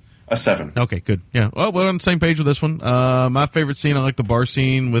 A 7. Okay, good. Yeah, well, we're on the same page with this one. My favorite scene, I like the bar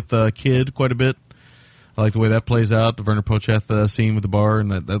scene with Kid quite a bit. I like the way that plays out, the Werner Pocheth scene with the bar,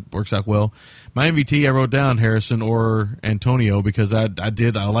 and that works out well. My MVT, I wrote down Harrison or Antonio because I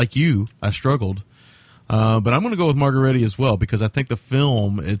like you, I struggled. But I'm going to go with Margaretti as well because I think the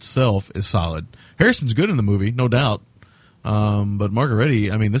film itself is solid. Harrison's good in the movie, no doubt. But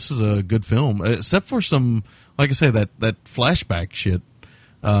Margaretti, I mean, this is a good film, except for some, like I say, that flashback shit.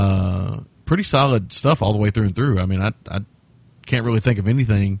 Pretty solid stuff all the way through and through. I mean, I can't really think of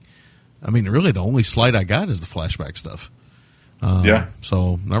anything. I mean, really, the only slight I got is the flashback stuff. Yeah.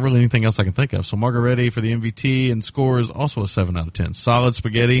 So not really anything else I can think of. So Margaretti for the MVT, and score is also a 7 out of 10. Solid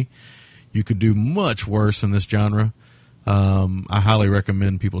spaghetti. You could do much worse in this genre. I highly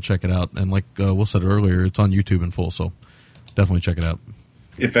recommend people check it out. And like Will said earlier, it's on YouTube in full, so definitely check it out.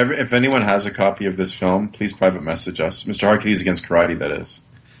 If anyone has a copy of this film, please private message us. Mr. Hercules Against Karate, that is.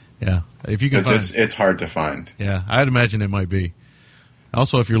 Yeah. If you can find it's hard to find. Yeah, I'd imagine it might be.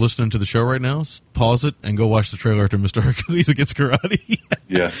 Also, if you're listening to the show right now, pause it and go watch the trailer after Mr. Hercules Against Karate.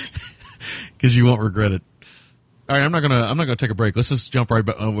 Yes. Because you won't regret it. All right, I'm not gonna take a break. Let's just jump right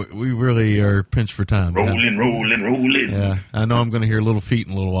back. We really are pinched for time. Rolling. Yeah, I know I'm going to hear little feet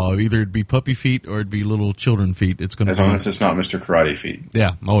in a little while. Either it'd be puppy feet or it'd be little children feet. It's going to as long as it's not Mr. Karate feet.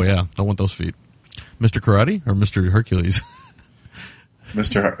 Yeah. Oh yeah. Don't want those feet. Mr. Karate or Mr. Hercules?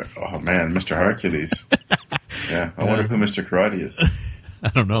 Mr. Hercules. Yeah, I wonder who Mr. Karate is. I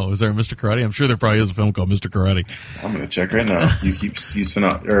don't know. Is there a Mr. Karate? I'm sure there probably is a film called Mr. Karate. I'm going to check right now.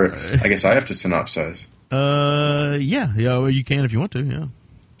 I guess I have to synopsize. Yeah. Well, you can if you want to. Yeah.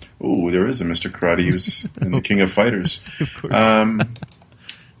 Oh, there is a Mr. Karate. He was in the King of Fighters. Of course.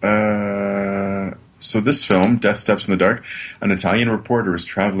 So this film, Death Steps in the Dark, an Italian reporter is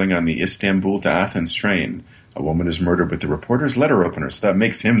traveling on the Istanbul to Athens train. A woman is murdered with the reporter's letter opener, so that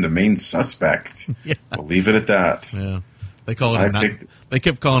makes him the main suspect. Yeah. We'll leave it at that. Yeah. They call it a knife. They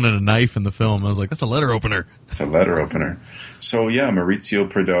kept calling it a knife in the film. I was like, that's a letter opener. It's a letter opener. So, yeah, Maurizio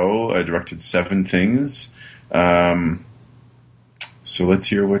Prado directed 7 Things. So let's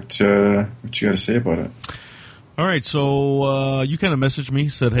hear what you got to say about it. All right, so you kind of messaged me,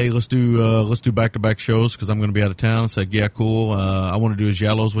 said, hey, let's do back-to-back shows because I'm going to be out of town. I said, yeah, cool. I want to do a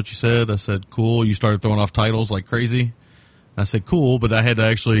giallo is what you said. I said, cool. You started throwing off titles like crazy. I said, cool, but I had to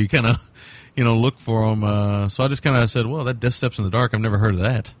actually kind of, look for them. So I just kind of said, well, that Death Steps in the Dark, I've never heard of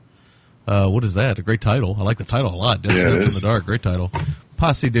that. What is that? A great title. I like the title a lot. Death Steps in the Dark, great title.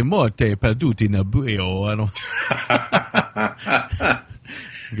 Passi di morte perduti nel buio. I don't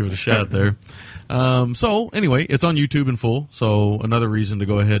give it a shot there. So anyway, it's on YouTube in full. So another reason to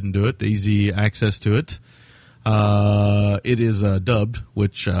go ahead and do it. Easy access to it. It is dubbed,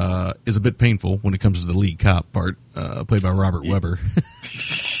 which is a bit painful when it comes to the lead cop part, played by Robert Webber.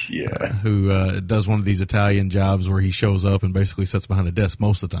 Yeah. Who does one of these Italian jobs where he shows up and basically sits behind a desk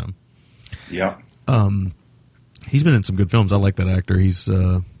most of the time. Yeah. He's been in some good films. I like that actor. He's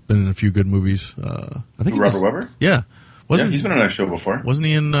been in a few good movies. I think Robert Webber? Yeah. He's been on our show before. Wasn't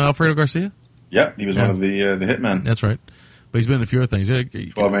he in Alfredo Garcia? Yeah, he was one of the hitmen. That's right. But he's been in a few other things.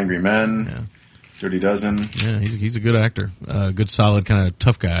 12 Angry Men, Dirty Dozen. Yeah, he's a good actor. Good, solid, kind of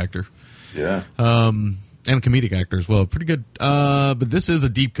tough guy actor. Yeah. And a comedic actor as well. Pretty good. But this is a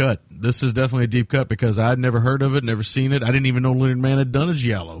deep cut. This is definitely a deep cut because I'd never heard of it, never seen it. I didn't even know Leonard Mann had done a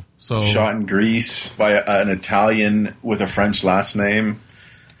giallo. So shot in Greece by an Italian with a French last name.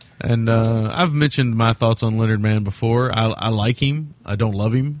 And I've mentioned my thoughts on Leonard Mann before. I like him. I don't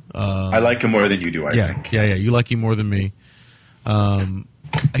love him. I like him more than you do, I think. Yeah. You like him more than me.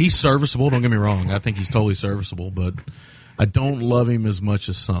 He's serviceable. Don't get me wrong. I think he's totally serviceable, but I don't love him as much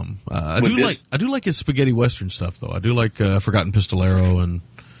as some. I do like his spaghetti western stuff, though. I do like Forgotten Pistolero and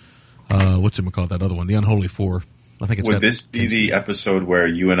what's it called? That other one, The Unholy Four. I think it's. Would this be the episode where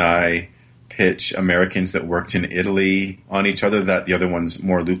you and I pitch Americans that worked in Italy on each other that the other one's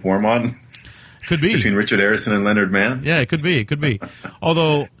more lukewarm on? Could be between Richard Harrison and Leonard Mann. Yeah, it could be.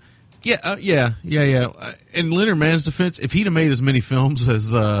 Although, yeah. In Leonard Mann's defense, if he'd have made as many films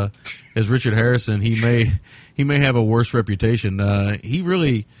as Richard Harrison, he may have a worse reputation.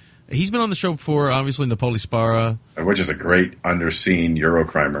 He's been on the show before, obviously Napoli Spara, which is a great underseen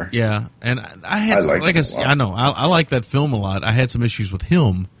Eurocrimer. Yeah, and I like that film a lot. I had some issues with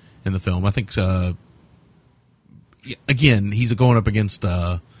him in the film. I think again he's going up against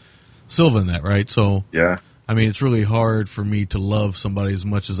Silva in that, right? So yeah, I mean it's really hard for me to love somebody as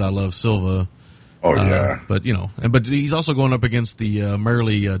much as I love Silva. Oh yeah, but but he's also going up against the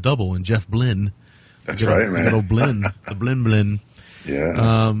Merrily double and Jeff Blinn. That's right, man. Good old Blinn, the Blinn.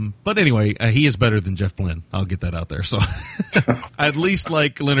 Yeah. But anyway, he is better than Jeff Blinn. I'll get that out there. So I at least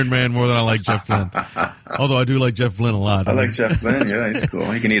like Leonard Mann more than I like Jeff Blinn. Although I do like Jeff Blinn a lot. I like Jeff Blinn. Yeah, he's cool.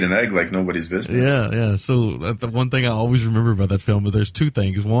 He can eat an egg like nobody's business. Yeah. So the one thing I always remember about that film, but there's two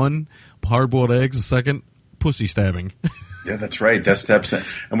things. One, hard-boiled eggs. The second, pussy stabbing. Yeah, that's right. That's steps,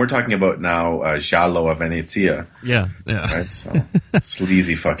 and we're talking about now Giallo a Venezia. Yeah. Right, so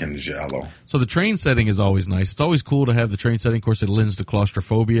sleazy fucking Giallo. So the train setting is always nice. It's always cool to have the train setting. Of course, it lends to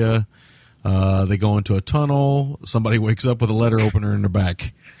claustrophobia. They go into a tunnel. Somebody wakes up with a letter opener in their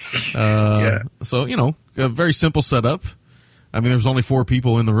back. So a very simple setup. I mean, there's only 4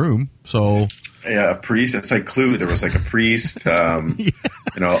 people in the room, so. Yeah, a priest. It's like Clue. There was like a priest,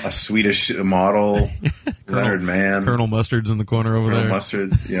 a Swedish model, Leonard Mann. Colonel Mustard's in the corner over there. Colonel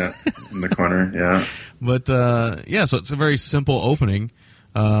Mustard's, in the corner, yeah. But, so it's a very simple opening.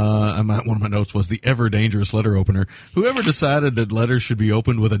 One of my notes was the ever dangerous letter opener. Whoever decided that letters should be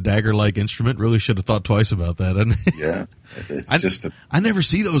opened with a dagger-like instrument really should have thought twice about that. Yeah, I never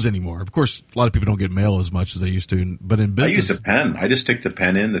see those anymore. Of course, a lot of people don't get mail as much as they used to. But in business, I use a pen. I just stick the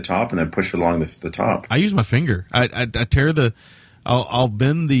pen in the top and then push it along the top. I use my finger. I tear the. I'll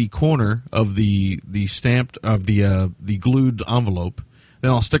bend the corner of the stamped of the glued envelope. Then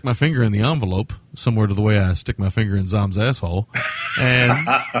I'll stick my finger in the envelope, similar to the way I stick my finger in Zom's asshole,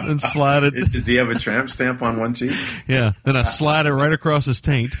 and slide it. Does he have a tramp stamp on one cheek? Yeah. Then I slide it right across his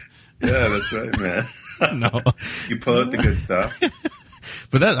taint. Yeah, that's right, man. No. You pull out the good stuff.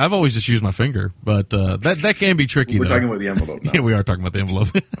 But that I've always just used my finger. But that can be tricky, We're though. talking about the envelope now. Yeah, we are talking about the envelope.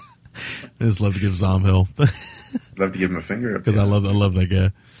 I just love to give Zom hell. Love to give him a finger. Because I love that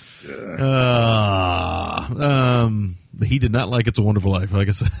guy. Yeah. He did not like It's a Wonderful Life, like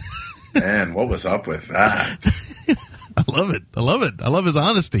I said. Man, what was up with that? I love it. I love his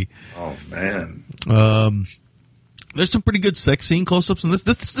honesty. Oh man. There's some pretty good sex scene close-ups in this.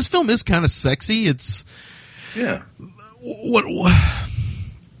 This film is kind of sexy. It's what?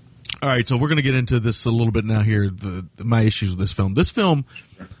 All right, so we're going to get into this a little bit now here. My issues with this film. This film,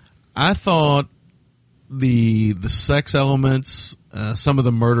 I thought the sex elements, some of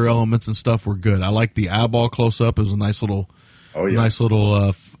the murder elements and stuff were good. I liked the eyeball close up. It was a nice little,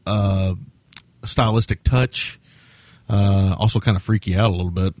 stylistic touch. Also, kind of freaky out a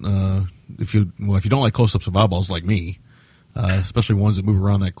little bit. If you don't like close ups of eyeballs like me, especially ones that move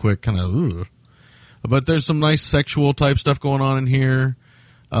around that quick, kind of. But there's some nice sexual type stuff going on in here.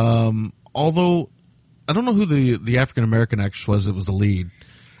 Although I don't know who the African American actress was that was the lead.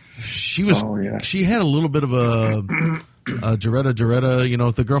 She was. Oh, yeah. She had a little bit of a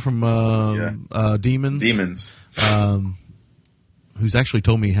Jaretta, the girl from Demons. Demons. Who's actually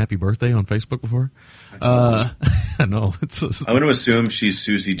told me happy birthday on Facebook before. I know. I'm going to assume she's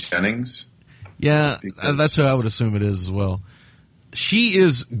Susie Jennings. Yeah, that's who I would assume it is as well. She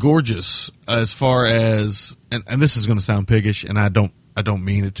is gorgeous as far as, and this is going to sound piggish, and I don't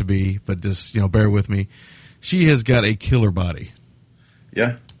mean it to be, but just bear with me. She has got a killer body.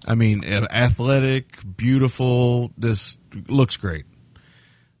 Yeah. I mean, athletic, beautiful, this looks great.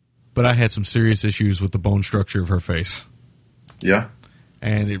 But I had some serious issues with the bone structure of her face. Yeah.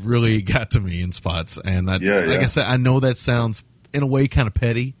 And it really got to me in spots. And like yeah. I said, I know that sounds in a way kind of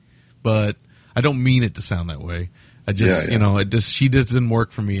petty, but I don't mean it to sound that way. I just, Yeah, yeah. she just didn't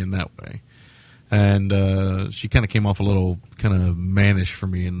work for me in that way. And she kind of came off a little kind of mannish for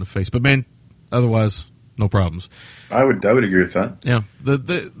me in the face. But man, otherwise, no problems. I would agree with that. Yeah,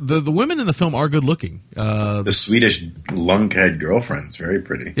 the women in the film are good looking. The Swedish lunkhead girlfriend's very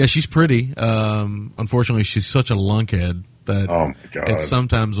pretty. Yeah, she's pretty. Unfortunately, she's such a lunkhead that Oh my God. it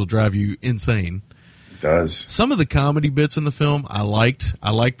sometimes will drive you insane. It does. Some of the comedy bits in the film I liked.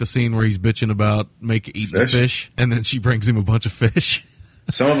 I liked the scene where he's bitching about eating the fish, and then she brings him a bunch of fish.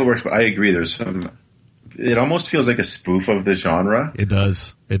 Some of it works, but I agree. There's some. It almost feels like a spoof of the genre. It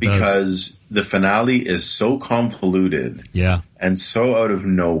does. Because the finale is so convoluted. Yeah. And so out of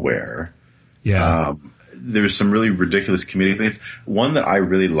nowhere. Yeah. There's some really ridiculous comedic bits. One that I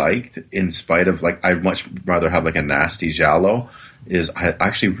really liked, in spite of, like, I'd much rather have, like, a nasty giallo, is I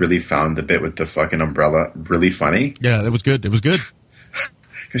actually really found the bit with the fucking umbrella really funny. Yeah, it was good. It was good.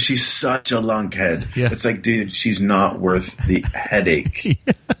 Because she's such a lunkhead. Yeah. It's like, dude, she's not worth the headache.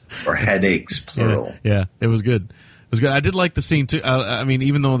 Or headaches, plural. Yeah, it was good. It was good. I did like the scene, too. I mean,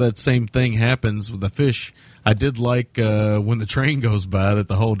 even though that same thing happens with the fish, I did like when the train goes by that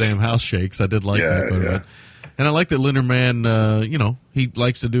the whole damn house shakes. I did like that. Yeah. And I like that Leonard Mann, he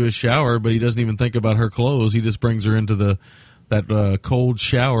likes to do his shower, but he doesn't even think about her clothes. He just brings her into that cold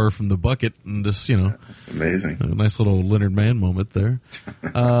shower from the bucket and just, It's amazing. a nice little Leonard Mann moment there.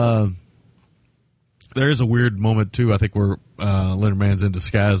 There is a weird moment too. I think where Leonard Mann's in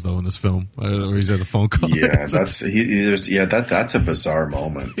disguise though in this film, where he's at a phone call. Yeah, that's a bizarre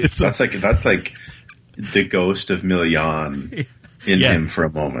moment. That's like the ghost of Milian in him for a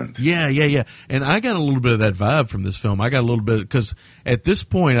moment. Yeah. And I got a little bit of that vibe from this film. I got a little bit because at this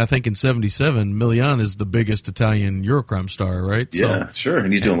point, I think in '77, Milian is the biggest Italian Eurocrime star, right? Yeah, sure.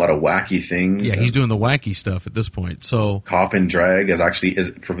 And he's doing a lot of wacky things. Yeah, he's doing the wacky stuff at this point. So Cop and Drag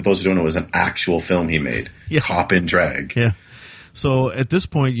is for those who don't know, is an actual film he made. Yeah. Cop and Drag. Yeah. So at this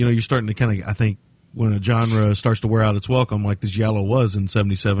point, you're starting to kind of, I think, when a genre starts to wear out its welcome, like the giallo was in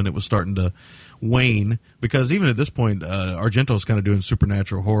 '77, it was starting to wane because even at this point, Argento's kind of doing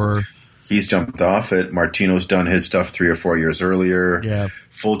supernatural horror. He's jumped off it. Martino's done his stuff 3 or 4 years earlier. Yeah.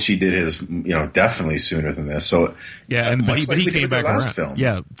 Fulci did his, definitely sooner than this. So yeah, but he came back around. Film.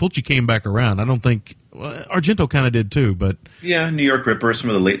 Yeah, Fulci came back around. I don't think Argento kind of did too, but yeah, New York Ripper, some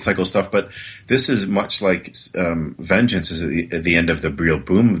of the late cycle stuff. But this is much like Vengeance is at the end of the real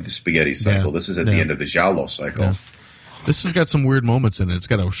boom of the spaghetti cycle. Yeah. This is at the end of the giallo cycle. Yeah. This has got some weird moments in it. It's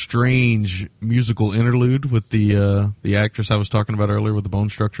got a strange musical interlude with the actress I was talking about earlier with the bone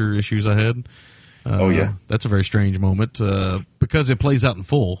structure issues I had. That's a very strange moment because it plays out in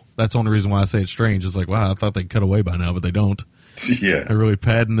full. That's the only reason why I say it's strange. It's like, wow, I thought they'd cut away by now, but they don't. Yeah. They're really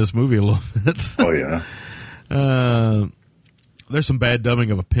padding this movie a little bit. Oh, yeah. There's some bad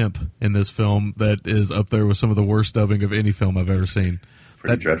dubbing of a pimp in this film that is up there with some of the worst dubbing of any film I've ever seen.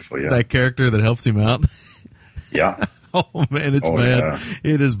 Pretty dreadful, yeah. That character that helps him out. Yeah. Oh, man, it's bad. Yeah.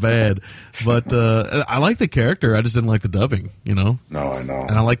 It is bad. But I like the character. I just didn't like the dubbing, No, I know.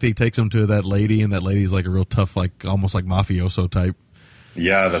 And I like that he takes him to that lady, and that lady's like a real tough, like almost like mafioso type.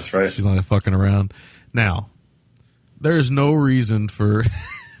 Yeah, that's right. She's not like fucking around. Now, there's no reason for...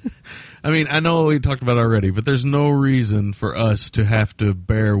 I mean, I know we talked about it already, but there's no reason for us to have to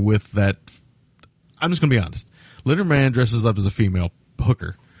bear with that. I'm just going to be honest. Leonard Mann dresses up as a female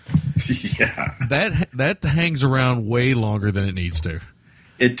hooker. Yeah. That hangs around way longer than it needs to.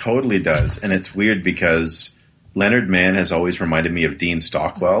 It totally does. And it's weird because Leonard Mann has always reminded me of Dean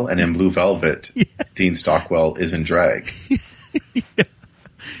Stockwell, and in Blue Velvet, Dean Stockwell is in drag. Yeah.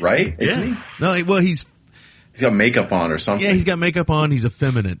 Right? Isn't he? No, well, he's got makeup on or something. Yeah, he's got makeup on. He's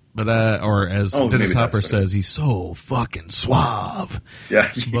effeminate, but or as Dennis Hopper says, he's so fucking suave. Yeah,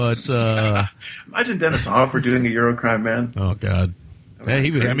 but imagine Dennis Hopper doing a Eurocrime, man. Oh God. Yeah,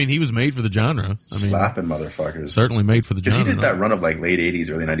 he was made for the genre. Slapping motherfuckers. Certainly made for the genre. Because he did that run of like late 80s,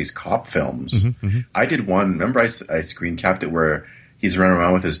 early 90s cop films. Mm-hmm. I did one, remember I screen capped it where he's running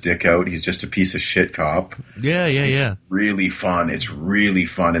around with his dick out. He's just a piece of shit cop. Yeah. It's really fun. It's really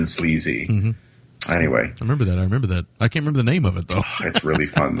fun and sleazy. Mm-hmm. Anyway. I remember that. I can't remember the name of it, though. It's really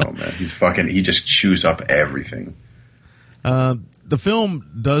fun, though, man. He just chews up everything. The film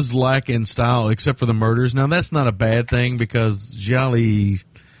does lack in style except for the murders. Now, that's not a bad thing because Gialli,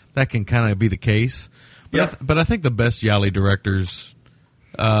 that can kind of be the case. But I think the best Gialli directors...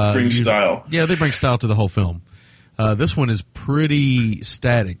 bring style. Yeah, they bring style to the whole film. This one is pretty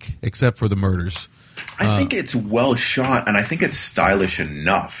static except for the murders. I think it's well shot, and I think it's stylish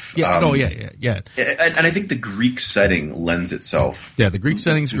enough. Yeah, And I think the Greek setting lends itself. Yeah, the Greek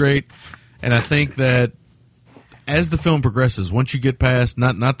setting's great, and I think that as the film progresses, once you get past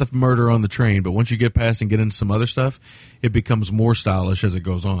not the murder on the train, but once you get past and get into some other stuff, it becomes more stylish as it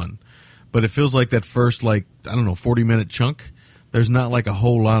goes on. But it feels like that first, 40-minute chunk, there's not like a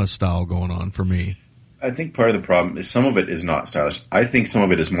whole lot of style going on for me. I think part of the problem is some of it is not stylish. I think some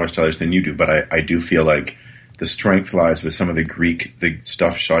of it is more stylish than you do, but I do feel like the strength lies with some of the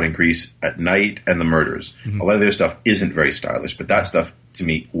stuff shot in Greece at night and the murders. Mm-hmm. A lot of their stuff isn't very stylish, but that stuff, to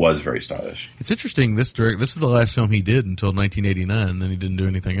me, was very stylish. It's interesting, this is the last film he did until 1989, then he didn't do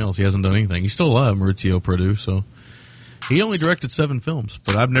anything else. He hasn't done anything. He's still alive, Maurizio Pradu, so... He only directed 7 films,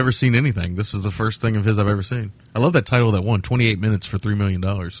 but I've never seen anything. This is the first thing of his I've ever seen. I love that title that won, 28 Minutes for $3 million.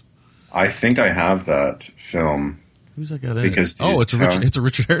 I think I have that film. Who's that guy in because it? It's a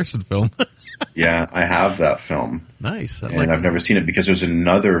Richard Harrison film. Yeah, I have that film. Nice. I've never seen it because there's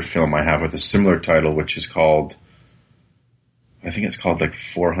another film I have with a similar title, which is called, I think it's called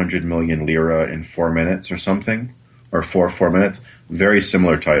 400 million lira in 4 minutes or something, or 4 minutes. Very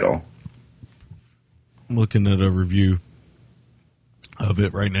similar title. I'm looking at a review of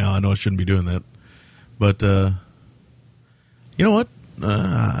it right now. I know I shouldn't be doing that, but you know what?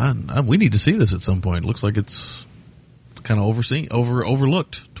 We need to see this at some point. It looks like it's kind of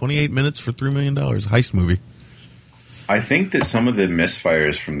overlooked. 28 minutes for $3 million, heist movie. I think that some of the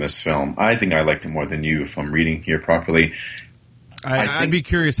misfires from this film, I think I liked it more than you, if I'm reading here properly. I'd be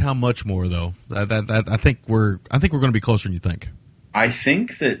curious how much more, though. I think we're going to be closer than you think. I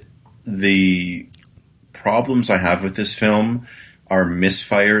think that the problems I have with this film are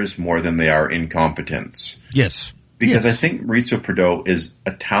misfires more than they are incompetence. Yes. Because I think Maurizio Pradu is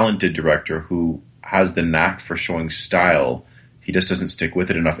a talented director who has the knack for showing style. He just doesn't stick with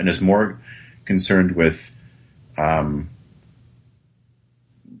it enough and is more concerned with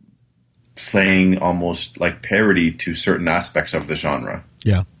playing almost like parody to certain aspects of the genre.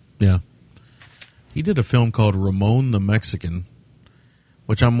 Yeah, yeah. He did a film called Ramon the Mexican,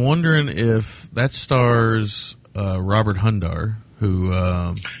 which I'm wondering if that stars Robert Hundar, who...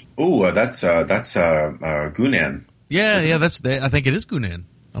 that's Gunan. Yeah, I think it is Gunan.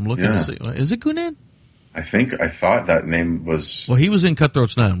 I'm looking to see. Is it Gunan? I thought that name was... Well, he was in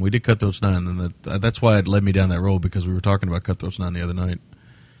Cutthroats 9. We did Cutthroats 9, and that's why it led me down that road, because we were talking about Cutthroats 9 the other night.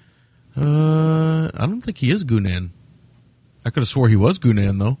 I don't think he is Gunan. I could have swore he was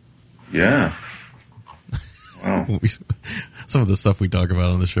Gunan, though. Yeah. Wow. Some of the stuff we talk about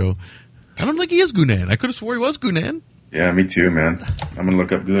on the show. I don't think he is Gunan. I could have swore he was Gunan. Yeah, me too, man. I'm going to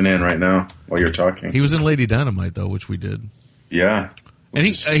look up Gunan right now while you're talking. He was in Lady Dynamite, though, which we did. Yeah. And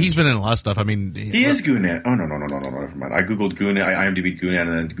he's been in a lot of stuff. I mean... He is Gunan. Oh, no, never mind. I Googled Gunan. I IMDb'd Gunan,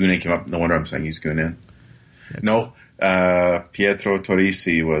 and then Gunan came up. No wonder I'm saying he's Gunan. Yeah. No, Pietro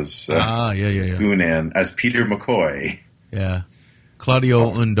Torrisi was Gunan as Peter McCoy. Yeah.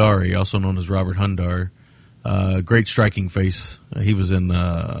 Claudio Undari, also known as Robert Hundar. Great striking face. He was in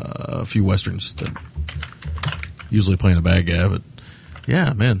a few westerns, usually playing a bad guy, but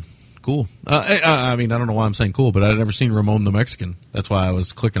yeah, man, cool. I mean, I don't know why I'm saying cool, but I'd never seen Ramon the Mexican. That's why I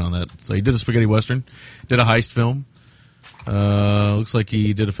was clicking on that. So he did a spaghetti western, did a heist film. Looks like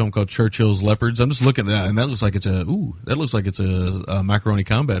he did a film called Churchill's Leopards. I'm just looking at that, and that looks like it's a Macaroni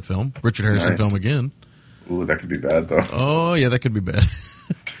Combat film. Richard Harrison film again. Ooh, that could be bad though. Oh yeah, that could be bad.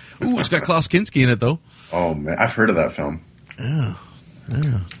 Ooh, it's got Klaus Kinski in it though. Oh man, I've heard of that film. Yeah.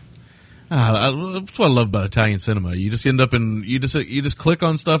 That's what I love about Italian cinema. You just end up you just click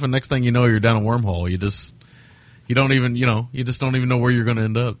on stuff, and next thing you know, you're down a wormhole. You don't even know where you're going to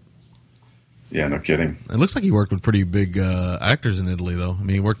end up. Yeah, no kidding. It looks like he worked with pretty big actors in Italy, though. I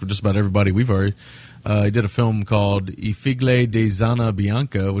mean, he worked with just about everybody we've already. He did a film called I Figli di Zana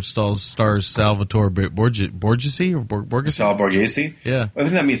Bianca, which stars Salvatore Borghese or Borghese. Sal Borghese? Yeah. I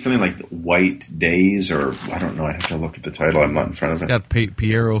think that means something like White Days, or I don't know. I have to look at the title. I'm not in front of it. It's got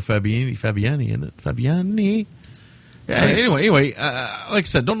Piero Fabiani in it. Fabiani. Yeah. Nice. Anyway, like I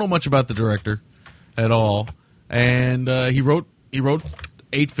said, don't know much about the director at all, and he wrote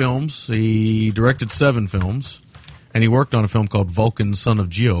 8 films. He directed 7 films. And he worked on a film called Vulcan, Son of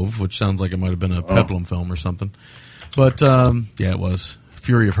Jove, which sounds like it might have been a Peplum film or something. But, yeah, it was.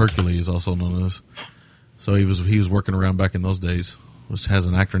 Fury of Hercules, also known as. So he was working around back in those days, which has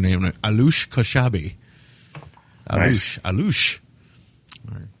an actor named Alush Khoshabi. Alush.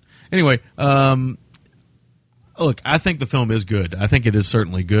 All right. Anyway, look, I think the film is good. I think it is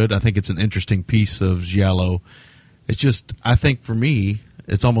certainly good. I think it's an interesting piece of giallo. It's just, I think for me...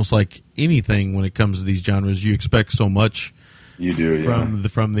 It's almost like anything when it comes to these genres. You expect so much You do,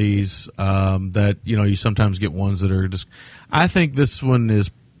 from these that you sometimes get ones that are just. I think this one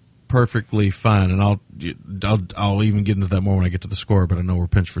is perfectly fine, and I'll even get into that more when I get to the score. But I know we're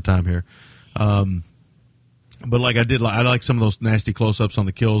pinched for time here. But I like some of those nasty close-ups on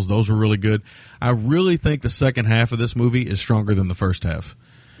the kills. Those were really good. I really think the second half of this movie is stronger than the first half.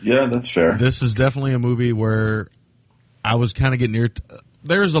 Yeah, that's fair. This is definitely a movie where I was kind of getting near.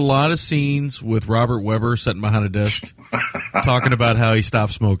 There's a lot of scenes with Robert Webber sitting behind a desk talking about how he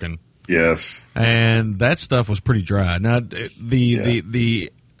stopped smoking. Yes. And that stuff was pretty dry. Now,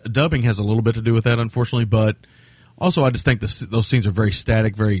 the dubbing has a little bit to do with that, unfortunately, but also I just think those scenes are very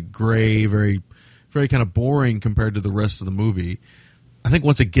static, very gray, very kind of boring compared to the rest of the movie. I think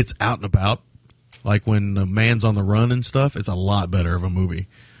once it gets out and about, like when a man's on the run and stuff, it's a lot better of a movie.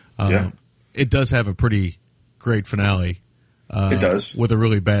 It does have a pretty great finale. It does. With a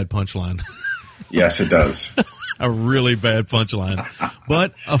really bad punchline. Yes, it does. A really bad punchline.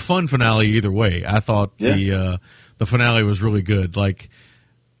 But a fun finale either way. I thought the finale was really good. Like,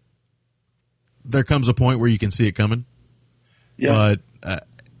 there comes a point where you can see it coming. Yeah. But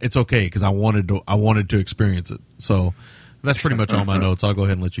it's okay because I wanted to experience it. So that's pretty much all my notes. I'll go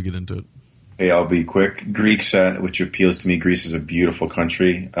ahead and let you get into it. Hey, I'll be quick. Greek set, which appeals to me. Greece is a beautiful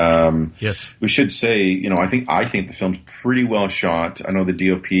country. Yes. We should say, I think the film's pretty well shot. I know the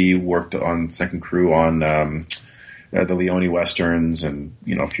DOP worked on second crew on the Leone westerns and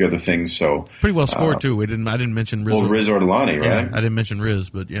a few other things. So pretty well scored too. I didn't mention Riz. Well, Riz Ortolani, right? Yeah, I didn't mention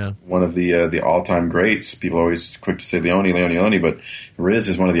Riz, but yeah, one of the all-time greats. People are always quick to say Leone, but Riz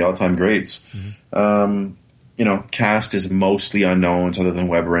is one of the all-time greats. Mm-hmm. Cast is mostly unknowns other than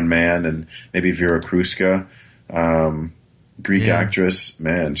Weber and Mann and maybe Vera Kruska. Greek actress,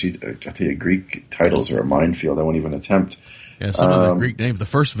 man, I tell you, Greek titles are a minefield. I won't even attempt. Yeah, some of the Greek names. The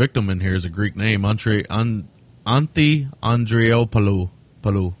first victim in here is a Greek name, Anti Andreopoulou.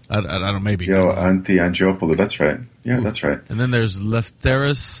 I don't maybe. Anti Andreopoulou. That's right. Yeah, Ooh. That's right. And then there's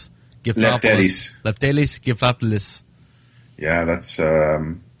Lefteris Giftopoulos. Yeah, that's.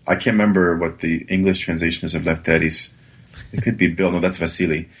 I can't remember what the English translation is of Lefteris. It could be Bill. No, that's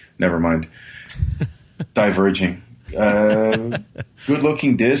Vasily. Never mind. Diverging.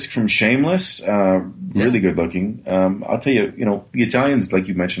 Good-looking disc from Shameless. Really good-looking. I'll tell you, the Italians, like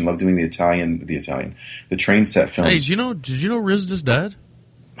you mentioned, love doing the train set films. Hey, did you know Riz just died?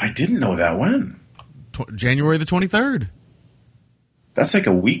 I didn't know that. When? January the 23rd. That's like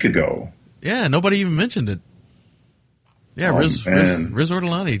a week ago. Yeah, nobody even mentioned it. Yeah, Riz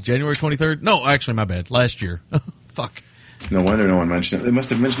Ortolani, January 23rd. No, actually, my bad. Last year. Fuck. No wonder no one mentioned it. They must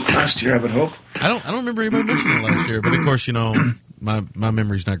have mentioned it last year, I would hope. I don't remember anybody mentioning it last year, but of course, my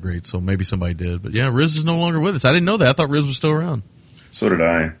memory's not great, so maybe somebody did. But yeah, Riz is no longer with us. I didn't know that. I thought Riz was still around. So did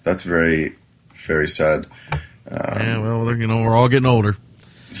I. That's very, very sad. We're all getting older.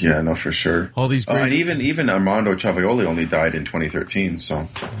 Yeah, no, for sure. All these great... and even Armando Chavioli only died in 2013, so...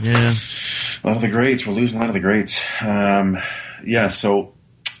 Yeah. A lot of the greats. We're losing a lot of the greats. They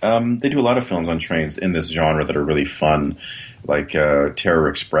do a lot of films on trains in this genre that are really fun, like Terror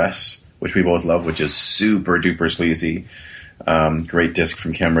Express, which we both love, which is super duper sleazy. Great disc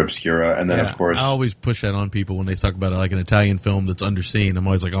from Camera Obscura. And then, of course... I always push that on people when they talk about like an Italian film that's underseen. I'm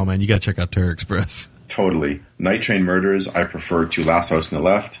always like, oh man, you got to check out Terror Express. Totally. Night Train Murders, I prefer to Last House on the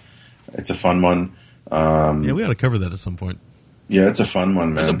Left. It's a fun one. We ought to cover that at some point. Yeah, it's a fun one,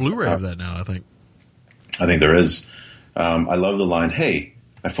 man. There's a Blu-ray of that now, I think. I think there is. I love the line, hey,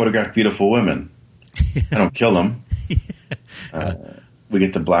 I photograph beautiful women. I don't kill them. We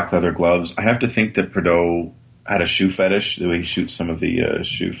get the black leather gloves. I have to think that Prideaux had a shoe fetish, the way he shoots some of the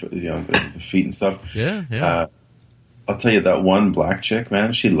the feet and stuff. Yeah. I'll tell you, that one black chick,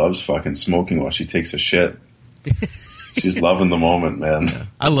 man, she loves fucking smoking while she takes a shit. She's loving the moment, man. Yeah.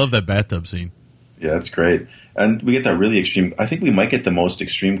 I love that bathtub scene. Yeah, it's great. And we get that really extreme... I think we might get the most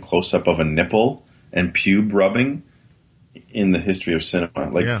extreme close-up of a nipple and pube rubbing in the history of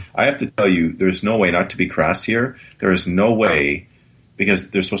cinema. I have to tell you, there's no way, not to be crass here, there is no way, because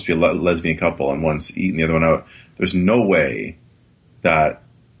there's supposed to be a lesbian couple and one's eating the other one out, there's no way that...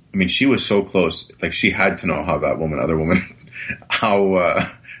 I mean, she was so close. Like, she had to know how that other woman, how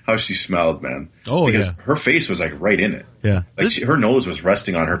she smelled, man. Oh, because yeah. her face was like right in it. Yeah, like her nose was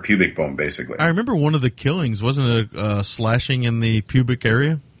resting on her pubic bone, basically. I remember one of the killings, wasn't it slashing in the pubic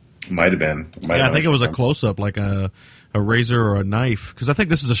area? Might have been. I think it was a close up, like a razor or a knife, because I think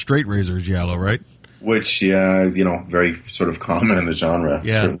this is a straight razor giallo, right? Which, very sort of common in the genre.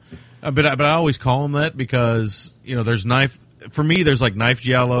 Yeah, but I always call them that because there's knife. For me, there's like knife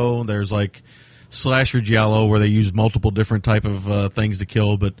giallo, there's like slasher giallo where they use multiple different type of things to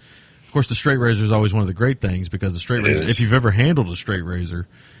kill. But Of course, the straight razor is always one of the great things because the straight razor, if you've ever handled a straight razor,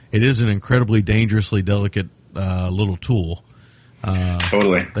 it is an incredibly dangerously delicate little tool.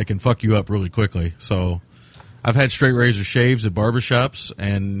 Totally. They can fuck you up really quickly. So I've had straight razor shaves at barbershops,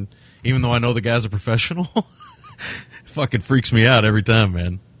 and even though I know the guy's a professional, it fucking freaks me out every time,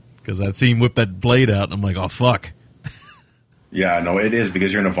 man. Because I'd see him whip that blade out, and I'm like, oh, fuck. Yeah, no, it is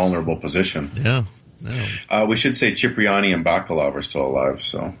because you're in a vulnerable position. Yeah. We should say Cipriani and Bacalov are still alive,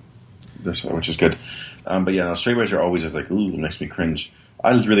 so which is good. But yeah, no, straight razor always is like, ooh, it makes me cringe.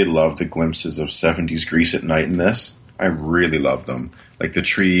 I really love the glimpses of 70s Greece at night in this. I really love them. Like the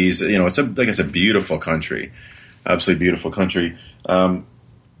trees, it's a beautiful country. Absolutely beautiful country. Did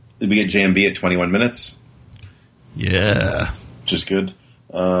we get JMB at 21 minutes? Yeah. Which is good.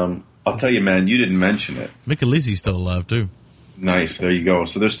 I'll tell you, man, you didn't mention it. Michelizzi's still alive, too. Nice. There you go.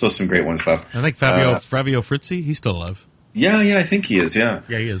 So there's still some great ones left. I think Fabio Frizzi, he's still alive. Yeah, I think he is, yeah.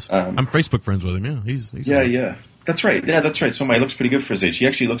 Yeah, he is. I'm Facebook friends with him, yeah. He's yeah. That's right. Yeah, that's right. So he looks pretty good for his age. He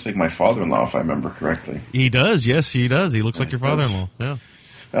actually looks like my father-in-law, if I remember correctly. He does, yes, he does. He looks like your father-in-law,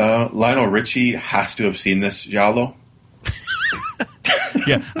 yeah. Lionel Richie has to have seen this, Giallo.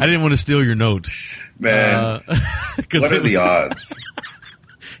 Yeah, I didn't want to steal your note. Man, what are the odds?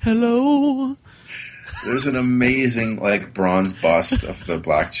 Hello. There's an amazing, bronze bust of the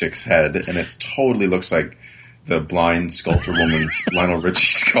black chick's head, and it totally looks like the blind sculptor woman's Lionel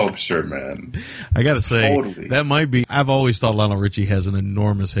Richie sculpture, man. I gotta say, that might be. I've always thought Lionel Richie has an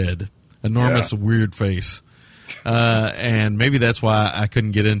enormous head, weird face, and maybe that's why I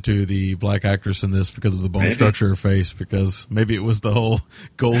couldn't get into the black actress in this because of the bone structure of her face. Because maybe it was the whole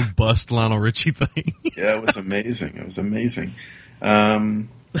gold bust Lionel Richie thing. Yeah, it was amazing. It was amazing.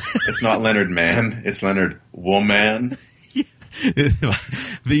 It's not Leonard Mann. It's Leonard Woman.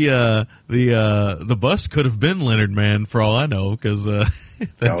 The bust could have been Leonard Mann for all I know because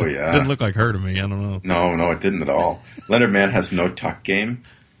didn't look like her to me. I don't know. No, it didn't at all. Leonard Mann has no tuck game.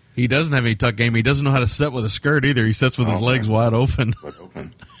 He doesn't have any tuck game. He doesn't know how to set with a skirt either. He sets with his legs wide open.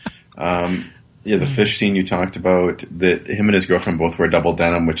 The fish scene you talked about. Him and his girlfriend both wear double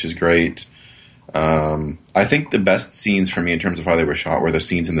denim, which is great. I think the best scenes for me in terms of how they were shot were the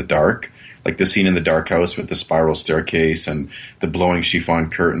scenes in the dark. Like the scene in the dark house with the spiral staircase and the blowing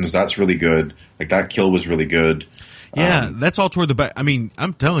chiffon curtains. That's really good. Like that kill was really good. Yeah, that's all toward the back. I mean,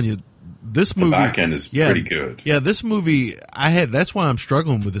 I'm telling you, this movie. The back end is pretty good. Yeah, this movie, that's why I'm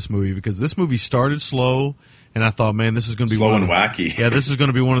struggling with this movie because this movie started slow and I thought, man, this is going to be slow and wacky. Yeah, this is going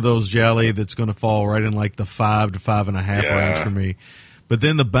to be one of those Jolly that's going to fall right in like the 5 to 5.5 range for me. But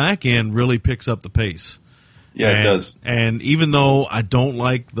then the back end really picks up the pace. Yeah, it does. And even though I don't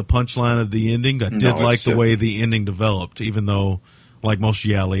like the punchline of the ending, I did like the way the ending developed, even though, like most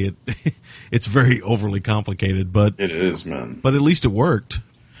Yali, it's very overly complicated. But it is, man. But at least it worked.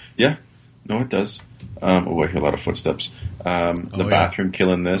 Yeah. No, it does. I hear a lot of footsteps. The bathroom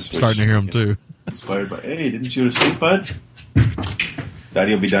kill in this. Starting to hear them, too. Inspired by, hey, didn't you go to sleep, bud?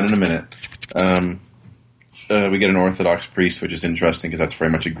 Daddy will be done in a minute. We get an Orthodox priest, which is interesting because that's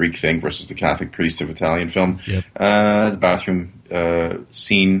very much a Greek thing versus the Catholic priest of Italian film. Yep. The bathroom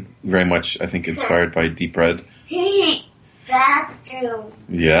scene, very much, I think, inspired by Deep Red. Bathroom.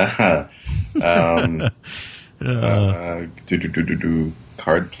 Yeah.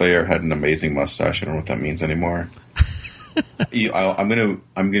 Card player had an amazing mustache. I don't know what that means anymore. I'm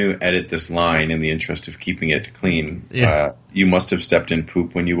gonna edit this line in the interest of keeping it clean. Yeah. You must have stepped in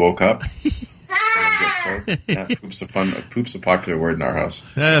poop when you woke up. Yeah, poop's a popular word in our house.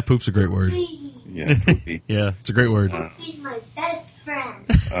 Yeah, poop's a great word. Yeah, poopy. Yeah, it's a great word. He's my best friend.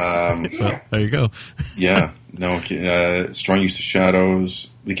 Well, there you go. Yeah, no, strong use of shadows.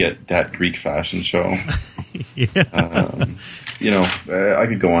 We get that Greek fashion show. Yeah. I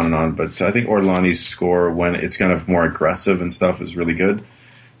could go on and on, but I think Orlani's score, when it's kind of more aggressive and stuff, is really good.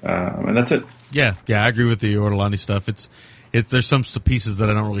 And that's it. Yeah, I agree with the Orlani stuff. There's some pieces that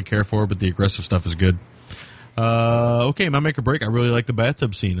I don't really care for, but the aggressive stuff is good. Okay, my make or break. I really like the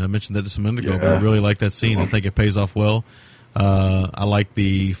bathtub scene. I mentioned that just a minute ago, but I really like that scene. I think it pays off well. I like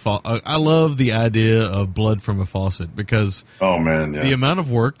I love the idea of blood from a faucet because the amount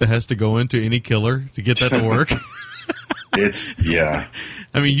of work that has to go into any killer to get that to work.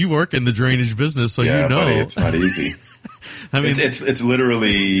 I mean, you work in the drainage business, so you know. Buddy, it's not easy. I mean, it's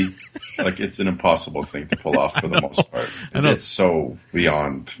literally like it's an impossible thing to pull off for the most part. It's so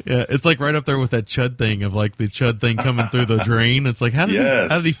beyond. Yeah, it's like right up there with that Chud thing of like the Chud thing coming through the drain. It's like how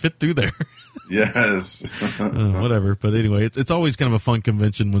did he fit through there? Yes. Whatever. But anyway, it's always kind of a fun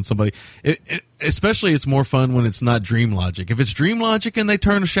convention when somebody, especially it's more fun when it's not dream logic. If it's dream logic and they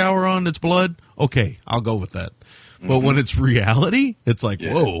turn a shower on, it's blood. Okay, I'll go with that. But when it's reality, it's like,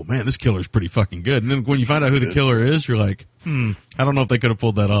 Yeah. whoa, man, this killer's pretty fucking good. And then when you find out who the killer is, you're like, I don't know if they could have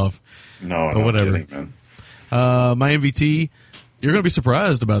pulled that off. No, But no whatever. kidding, man. My MVT, you're going to be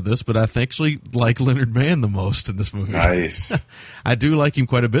surprised about this, but I actually like Leonard Mann the most in this movie. Nice. I do like him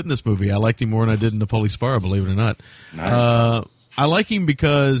quite a bit in this movie. I liked him more than I did in the Police Spara, believe it or not. Nice. I like him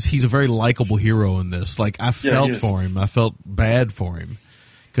because he's a very likable hero in this. Like, I felt he is. for him. I felt bad for him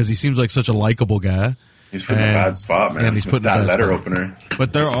because he seems like such a likable guy. He's put in a bad spot, man. And he's put in a that bad letter spot. opener.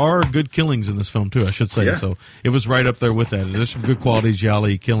 But there are good killings in this film, too, I should say. Yeah. So it was right up there with that. There's some good quality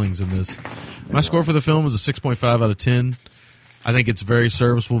gialli killings in this. My score for the film is a 6.5 out of 10. I think it's very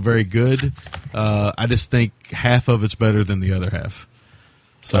serviceable, very good. I just think half of it's better than the other half.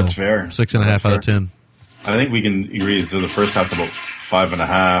 So That's fair. 6.5 That's out of fair. 10. I think we can agree. So the first half's about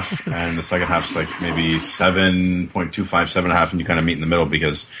 5.5, and the second half's like maybe 7.25, 7.5, and you kind of meet in the middle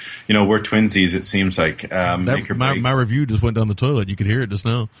because, we're twinsies. It seems like make or break. My review just went down the toilet. You could hear it just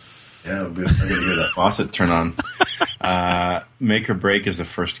now. Yeah, we're going to hear that faucet turn on. Make or break is the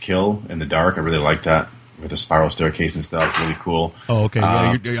first kill in the dark. I really like that with the spiral staircase and stuff. Really cool. Oh, okay.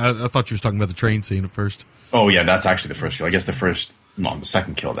 Yeah, I thought you were talking about the train scene at first. Oh yeah, that's actually the first kill. I guess the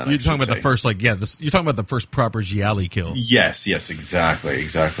second kill. Then You're talking about the first, you're talking about the first proper gialli kill. Yes, exactly.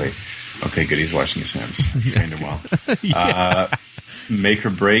 Okay, good. He's washing his hands. Trained him well. Make or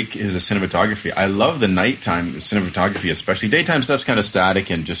break is the cinematography. I love the nighttime cinematography, especially. Daytime stuff's kind of static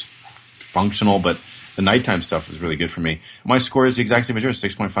and just functional, but the nighttime stuff is really good for me. My score is the exact same as yours,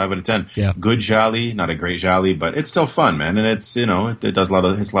 6.5 out of 10. Yeah. Good gialli, not a great gialli, but it's still fun, man. And it's, it does a lot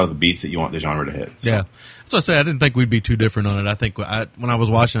of the beats that you want the genre to hit. So. Yeah. So I say I didn't think we'd be too different on it. I think when I was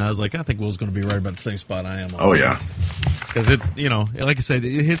watching, I was like, I think Will's going to be right about the same spot I am on. Oh, yeah. Because it, like I said,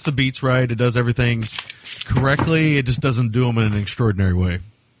 it hits the beats right. It does everything correctly. It just doesn't do them in an extraordinary way.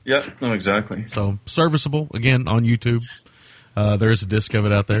 Yeah, no, exactly. So serviceable, again, on YouTube. There is a disc of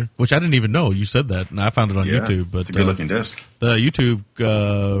it out there, which I didn't even know. You said that, and I found it on YouTube. But it's a good-looking disc. The YouTube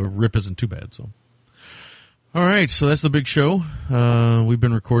rip isn't too bad. So, all right, so that's the big show. We've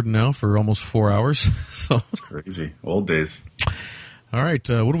been recording now for almost 4 hours. So Crazy. Old days. all right,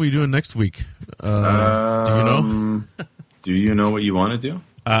 what are we doing next week? Do you know? Do you know what you want to do?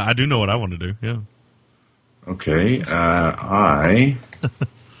 I do know what I want to do. Yeah. Okay. I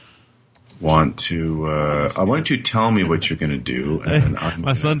want you to tell me what you're going to do. And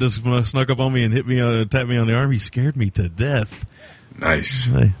My son just snuck up on me and tapped me on the arm. He scared me to death. Nice.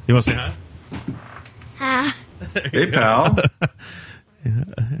 Hey, you want to say hi? Hi. Hey, pal.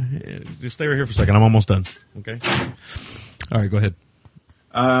 Just stay right here for a second. I'm almost done. Okay. All right, go ahead.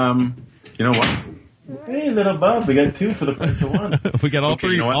 You know what? Hey, little bub. We got 2 for the price of 1. We got all Okay,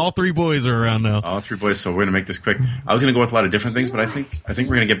 three. you know what? All 3 boys are around now. All 3 boys, so we're going to make this quick. I was going to go with a lot of different things, but I think we're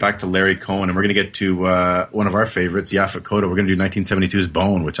going to get back to Larry Cohen, and we're going to get to one of our favorites, Yaphet Kotto. We're going to do 1972's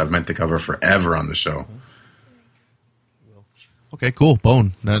Bone, which I've meant to cover forever on the show. Okay, cool.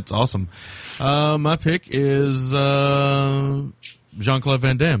 Bone. That's awesome. My pick is Jean-Claude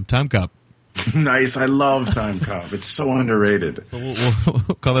Van Damme, Time Cop. Nice. I love Time Cop. It's so underrated. So we'll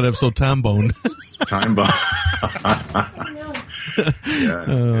call that episode Time Bone. Time Bomb.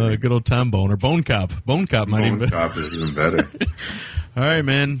 Yeah. Good old Time Bone or Bone Cop. Bone Cop might even Bone be. Cop is even better. All right,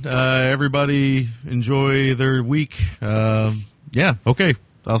 man. Everybody enjoy their week. Yeah, okay.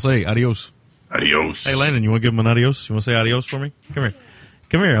 I'll say adios. Adios. Hey, Landon, you want to give him an adios? You want to say adios for me? Come here.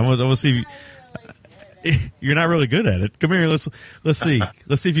 Come here. I want to see if you're not really good at it. Come here. Let's see.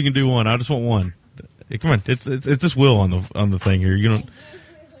 Let's see if you can do one. I just want one. Hey, come on. It's just Will on the thing here. You don't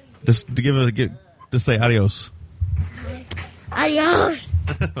just say adios. Adios.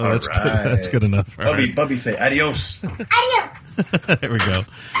 Oh, that's All right. good. That's good enough. All right. Bubby, say adios. Adios. There we go.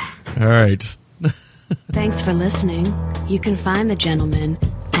 All right. Thanks for listening. You can find the gentleman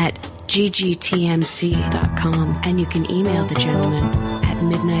at ggtmc.com, and you can email the gentleman at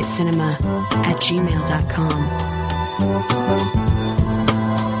midnightcinema@gmail.com.